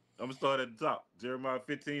gonna start at the top. Jeremiah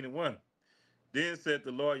 15:1. Then said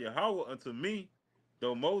the Lord Yahweh unto me,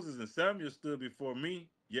 though Moses and Samuel stood before me,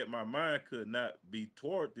 yet my mind could not be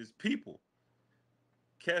toward this people.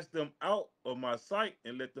 Cast them out of my sight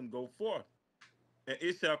and let them go forth. And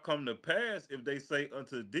it shall come to pass if they say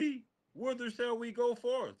unto thee, whither shall we go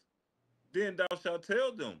forth? Then thou shalt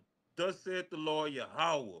tell them, thus saith the Lord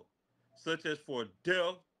Yahweh, such as for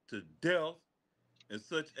death to death, and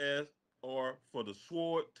such as are for the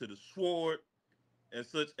sword to the sword, and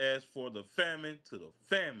such as for the famine to the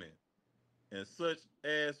famine, and such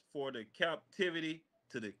as for the captivity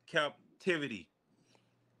to the captivity.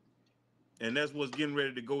 And that's what's getting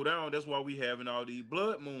ready to go down. That's why we having all these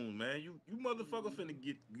blood moons, man. You motherfucker finna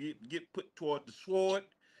get put toward the sword.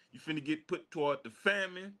 You finna get put toward the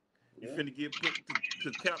famine. You Yeah. finna get put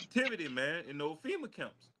to captivity, man, in those FEMA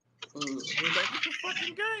camps. Mm-hmm. Think it's a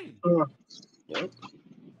fucking game. Yep.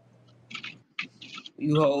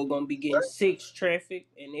 You all gonna be getting six traffic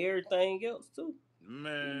and everything else too.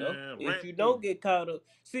 Man, If rant you don't through. get caught up,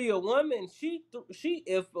 see a woman, she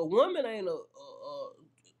if a woman ain't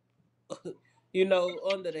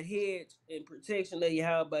under the hedge and protection of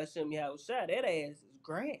Yahweh by Shem Yahweh Shai, that ass is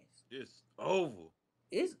grass. It's over.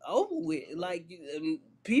 It's over with. Like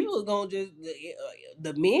people are gonna just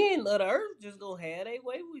the men of the earth just gonna have their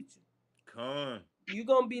way with you. Con. You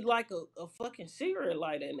gonna be like a fucking cigarette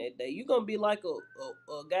lighter in that day. You gonna be like a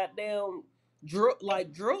goddamn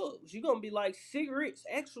like drugs. You gonna be like cigarettes,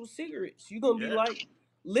 actual cigarettes. You gonna be Yeah. like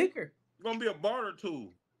liquor. It's gonna be a barter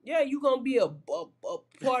tool. Yeah, you gonna be a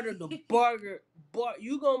part of the barter.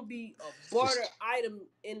 You gonna be a barter sister. item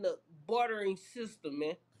in the bartering system,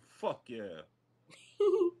 man. Fuck yeah.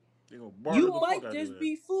 They gonna barter You the fuck might out of just there.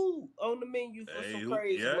 be food on the menu for Hey, some who?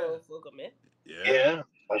 crazy Yeah. motherfucker, man. Yeah. Yeah,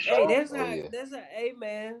 for Hey, sure. that's Oh how. yeah. That's how. Hey,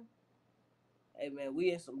 man. Hey, man.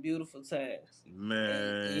 We in some beautiful times,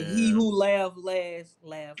 and he Man. who laughed last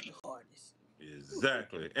laughed the hardest.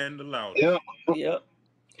 Exactly. And the Yeah. loudest. Yep.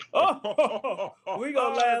 Oh, we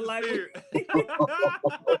gonna laugh The like spirit. we,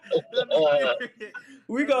 That's the spirit.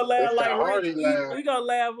 we That's gonna the laugh It's spirit. that like rich hearty eat. laugh. We gonna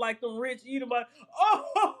laugh like them rich Edomite.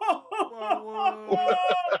 Boy, Oh,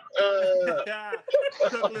 what?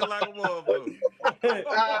 Chuckling like a motherfucker.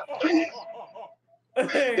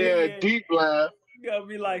 Yeah, yeah, deep laugh. you gotta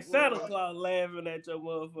be like Boy, Santa what? Claus laughing at your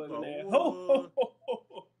motherfucking ass. Boy, what?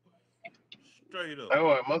 Straight up.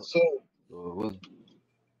 Oh, my soul.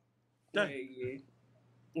 Yeah, Dang. yeah.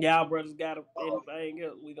 Y'all brothers got anything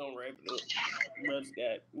else? We gonna wrap it up. Brothers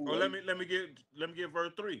got, Oh, let me get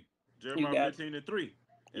verse 3. you Jeremiah got, 15:3.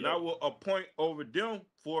 And I yep. will appoint over them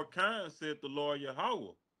 4 kinds, said the Lord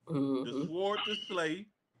Yahweh, the Mm-hmm. sword to slay,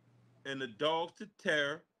 and the dogs to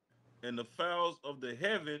tear, and the fowls of the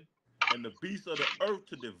heaven, and the beasts of the earth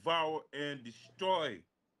to devour and destroy.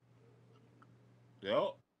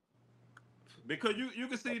 Yep. Because you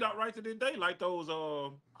can see that right to this day, like those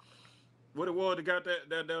what it was that got that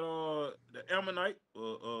the Ammonite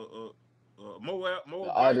The Moabite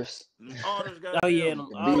otters, otters Oh yeah, goddamn them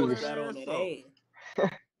the tore otters beavers. got their on ass that up. ass. I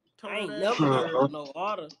Tore ain't their never ass heard up. of no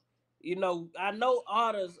otter. You know, I know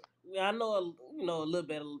otters. I know a little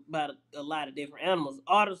bit about a lot of different animals.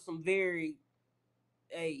 Otters, some very,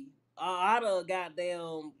 hey, otter,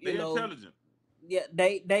 goddamn, They intelligent. yeah,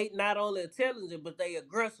 they not only intelligent, but they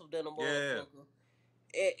aggressive than a Yeah. motherfucker.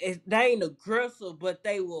 They ain't aggressive, but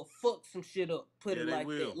they will fuck some shit up. Put Yeah, it they like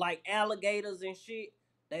that. will. Like alligators and shit,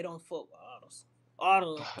 they don't fuck with otters.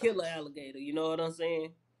 Otter kill an alligator. You know what I'm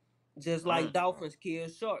saying? Just like Mm. dolphins kill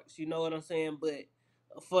sharks. You know what I'm saying? But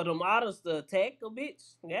for them otters to attack a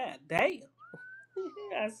bitch, god damn.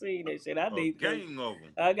 I seen that shit. I A need to go. gang of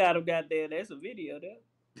them. I got them goddamn. That's a video there.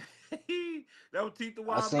 That would teach the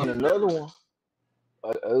I wild seen beast another memory. one.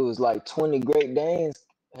 It was like 20 Great Danes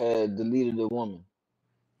had deleted a woman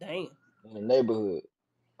Damn. in the neighborhood.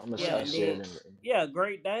 I'm gonna Yeah, try to and Damn. share then it in. yeah,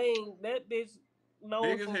 Great Dane. That bitch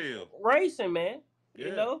known Big as for hell. racing, man. You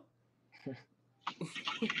Yeah. know.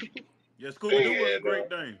 Yeah, Scooby Doo was a Yeah, great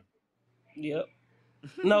though. Dane. Yep.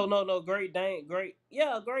 No. Great Dane. Great.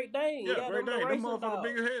 Yeah, Great Dane. Yeah, Yeah, great them the Dane. Them racing motherfucker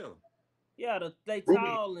big dogs. as hell. Yeah, they Rudy.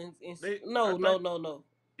 tall and I think, no.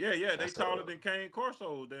 yeah, they That's taller a than Cane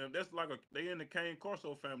Corso. Damn, that's like they in the Cane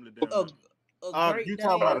Corso family down A there. a Great You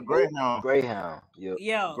talking about a Dane. Greyhound? Greyhound. Yep.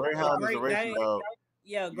 Yeah, a Greyhound is a Great racing Dane. dog.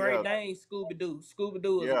 Yeah, Yeah, Great Dane. Scooby Doo. Scooby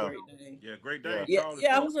Doo is a yeah, Great Dane. Yeah, Great yeah. Dane Yeah, tall as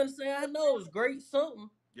yeah. I fuck. was gonna say I know it's great something.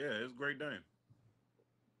 Yeah, it's Great Dane.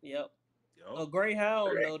 Yep. A Yup. Greyhound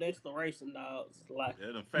though, that's the racing dogs. Like,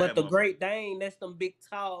 Yeah, them but fat the motherfuckers. Great Dane, that's them big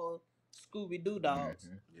tall Scooby Doo dogs.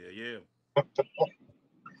 Mm-hmm. Yeah,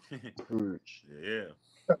 yeah. Purge. Yeah.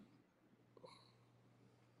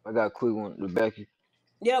 I got a quick one. Rebecca.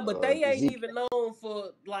 Yeah, but they ain't Ezekiel. even known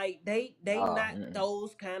for like they Nah. not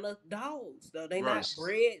those kind of dogs though. They Right. not It's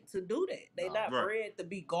bred to do that. They nah. not Right. bred to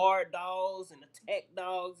be guard dogs and attack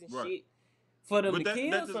dogs and Right. shit. For them But to that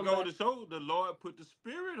kill just go somebody. to show the Lord put the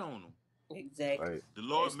spirit on them. Exactly. Right. The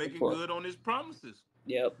Lord That's the making point. good on his promises.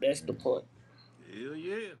 Yep, that's the Mm. point. Hell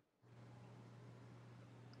yeah.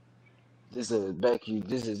 This is back you.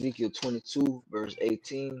 This is Ezekiel 22, verse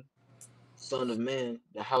 18. Son of man,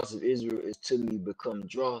 the house of Israel is to me become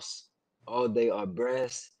dross. All they are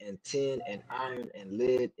brass and tin and iron and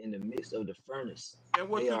lead in the midst of the furnace. And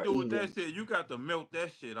what They you are do with that even shit, you got to melt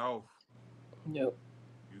that shit off. Yep.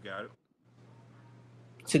 You got it.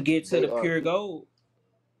 To get to they the are pure gold.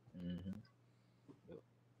 mhm.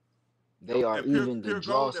 They Yep. are And pure even the pure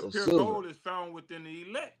gold, dross that of pure silver. gold is found within the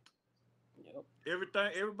elect. Yep.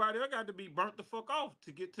 Everybody else got to be burnt the fuck off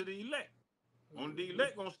to get to the elect. Only the Hmm.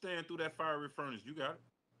 elect gonna stand through that fiery furnace. You got it.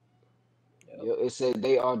 Yep. Yeah, it said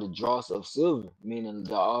they are the dross of silver, meaning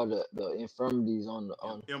the all the infirmities on the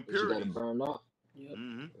Yeah. on that you got to Impurities. burn off. Yep.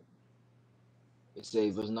 Mm-hmm. It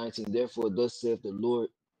says verse 19, therefore thus saith the Lord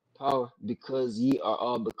power, because ye are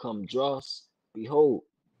all become dross, behold,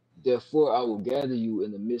 therefore I will gather you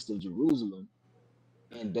in the midst of Jerusalem,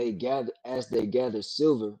 and they gather as they gather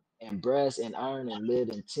silver and brass and iron and lead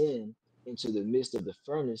and tin into the midst of the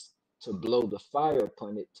furnace to blow the fire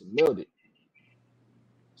upon it to melt it.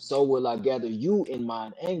 So will I gather you in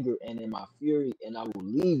mine anger and in my fury, and I will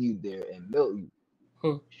leave you there and melt you.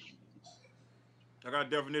 Hmm. I got a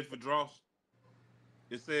definition for dross.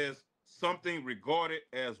 It says something regarded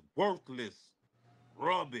as worthless,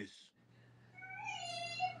 rubbish.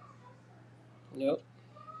 Yep.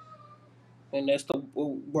 And that's the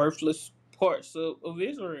worthless parts of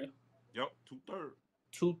Israel. Yep, 2/3.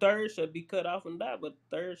 2/3 should be cut off and die, but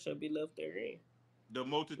the third should be left therein. The You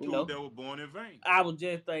multitude know, that were born in vain. I was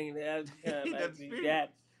just thinking that That's the you spirit.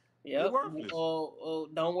 got. They Yep. worthless.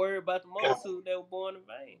 Don't worry about the multitude that were born in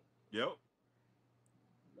vain. Yep.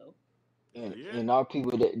 No. And our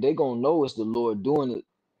people that they gonna know it's the Lord doing it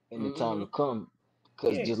in the time to Mm-hmm. come,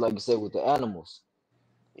 because Yeah. just like you said with the animals,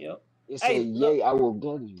 Yep. it said, Hey, look, "Yea, I will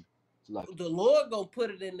gather you." It's like, the Lord gonna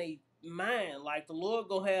put it in their mind. Like the Lord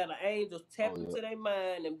gonna have the angels tap oh yeah, into their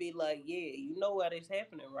mind and be like, "Yeah, you know why this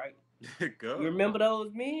happening, right? You God. remember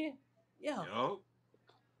those men? Yeah, Yo,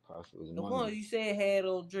 prophet was the among ones them. you said had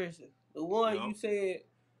on dresses. The one you yo. said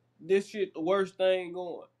this shit the worst thing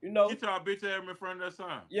going. You know? Get y'all bitch ass in front of that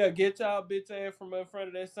sign. Yeah, get y'all bitch ass from in front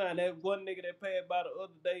of that sign. That one nigga that passed by the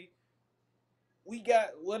other day. We got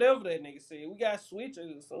whatever that nigga said. We got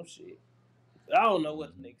switches or some shit. I don't know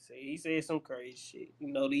what the nigga said. He said some crazy shit.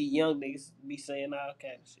 You know, these young niggas be saying all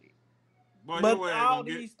kind of shit. Boy, But your ass all gonna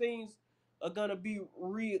get these things are gonna be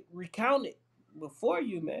recounted before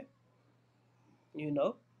you, man. You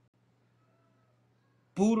know,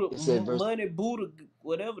 Buddha, It said verse. money Buddha,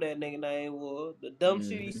 whatever that nigga name was. The dumb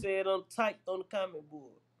shit he Mm-hmm. said on typed on the comment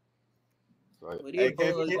board. Right. But Hey, it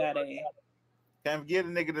bug got ass. can't forget a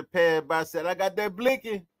nigga that passed by said, "I got that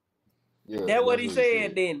blicky." Yeah, That what that's he what he said,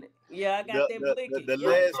 said. didn't it? Yeah, I got that blicky. The Yep.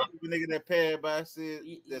 last stupid nigga that passed by said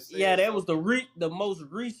that Yeah, said that was something. the most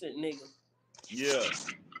recent nigga. Yeah.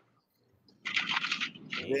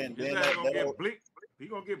 Yeah. his ass gonna get blick. He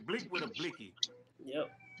gonna get blick with a blicky.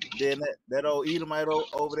 Yep. That old Edomite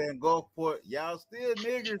over there in Gulfport, y'all still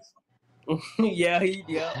niggers.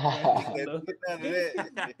 Yeah, man. You You can't know. get none of that.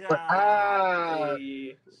 Ah,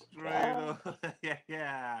 Yeah. Straight up.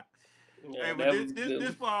 Yeah. Hey, Yeah, but that this was a this good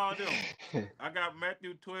this one. for all them. I got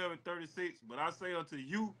Matthew 12 and 36. But I say unto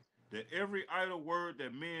you that every idle word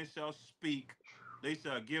that men shall speak, they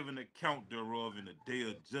shall give an account thereof in the day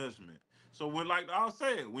of judgment. So when, like I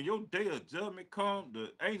said, when your day of judgment come,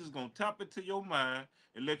 the angels gonna tap into your mind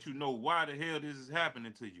and let you know why the hell this is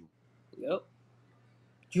happening to you. Yep.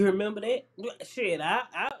 You remember that? Shit, I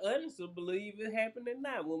honestly believe it happening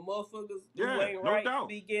now. When motherfuckers who Yeah, ain't no right doubt.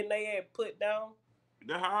 be getting their ass put down,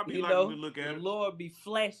 That's how I be you liking to know, look the at it. Lord be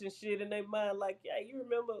flashing shit in their mind like, yeah, you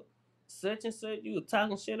remember such and such, you were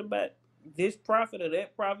talking shit about this prophet or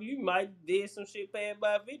that prophet, you might did some shit paying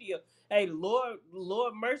by video. Hey,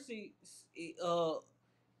 Lord mercy, uh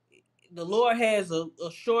the Lord has a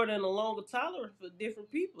short and a longer tolerance for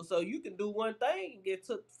different people. So you can do one thing and get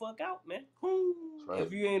took the fuck out, man. That's Whoo, right.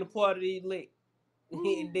 If you ain't a part of the elect. And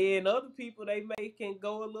whoo. then other people they may can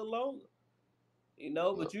go a little longer. You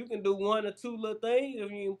know, Yep. but you can do one or two little things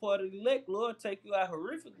if you ain't part of the elect. Lord take you out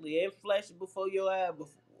horrifically and flash it before your eye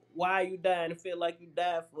before, while you dying and feel like you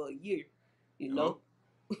died for a year. You know? Yup.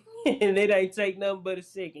 And it ain't take nothing but a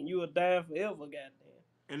second. You will die forever, goddamn.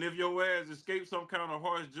 And if your ass escape some kind of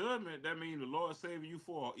harsh judgment, that means the Lord saving you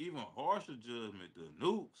for an even harsher judgment, the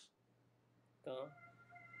nukes. Uh,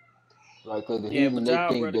 Right, because the yeah, heathen but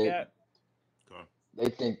y'all brother got Okay. they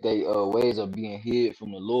think they ways are being hid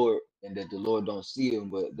from the Lord and that the Lord don't see them,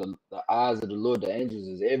 but the eyes of the Lord, the angels,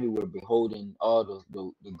 is everywhere, beholding all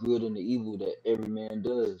the good and the evil that every man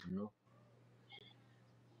does. You know.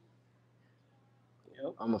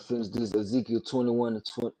 yep. I'm gonna finish this Ezekiel 21 to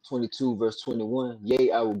 22, verse 21.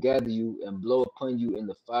 Yea, I will gather you and blow upon you in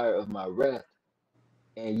the fire of my wrath,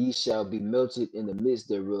 and ye shall be melted in the midst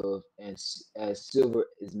thereof, and as silver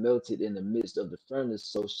is melted in the midst of the furnace,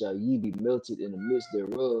 so shall ye be melted in the midst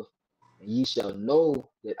thereof, and ye shall know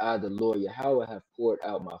that I, the Lord Yahweh, have poured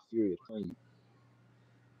out my fury upon you.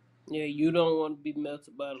 Yeah, you don't want to be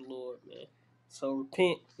melted by the Lord, man. So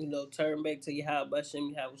repent, turn back to Yahweh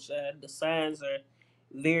Hashem Yahushua. The signs are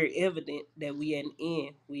very evident that we at an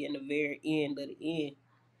end. We in the very end of the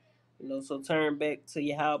end. So turn back to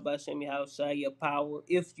Yahweh Hashem Yahushua, your power,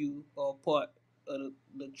 if you are part of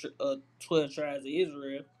the 12 tribes of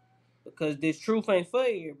Israel. Because this truth ain't for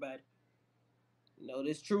everybody.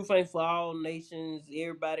 This truth ain't for all nations,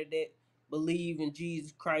 everybody that believe in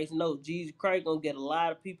Jesus Christ. No, Jesus Christ gonna get a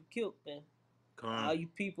lot of people killed, man. All Con. you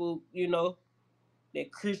people,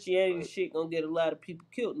 that Christianity Right. shit gonna get a lot of people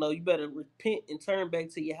killed. No, you better repent and turn back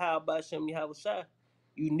to Yahweh Bashem Yahweh Shai.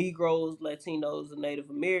 You Negroes, Latinos, and Native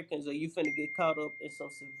Americans, or you finna get caught up in some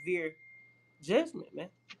severe judgment, man.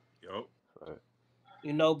 Yup. Right.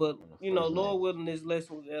 But On the first night. Lord willing, this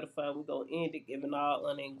lesson was edifying. We're gonna end it, giving all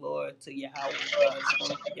honor and glory to Yahweh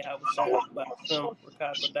Bashem Yahweh Shai, Bashem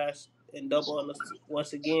Rakakwadash, and double honor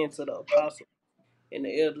once again to the apostle and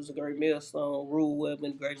the elders of Great Millstone, Rule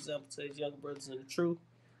Webman, great example to his younger brothers in the truth.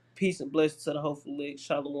 Peace and blessings to the hopeful leg.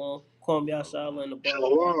 Shalom. Kwam Yashala Shalom. and the bar.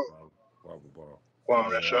 Shalom. Baba.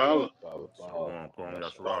 Kwame Shalom. Yashala. Shalom. Power. Shalom. Kwame Yashara.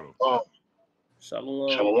 Yasharala. Shalom.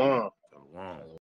 Shalom. Shalom. Shalom. Shalom.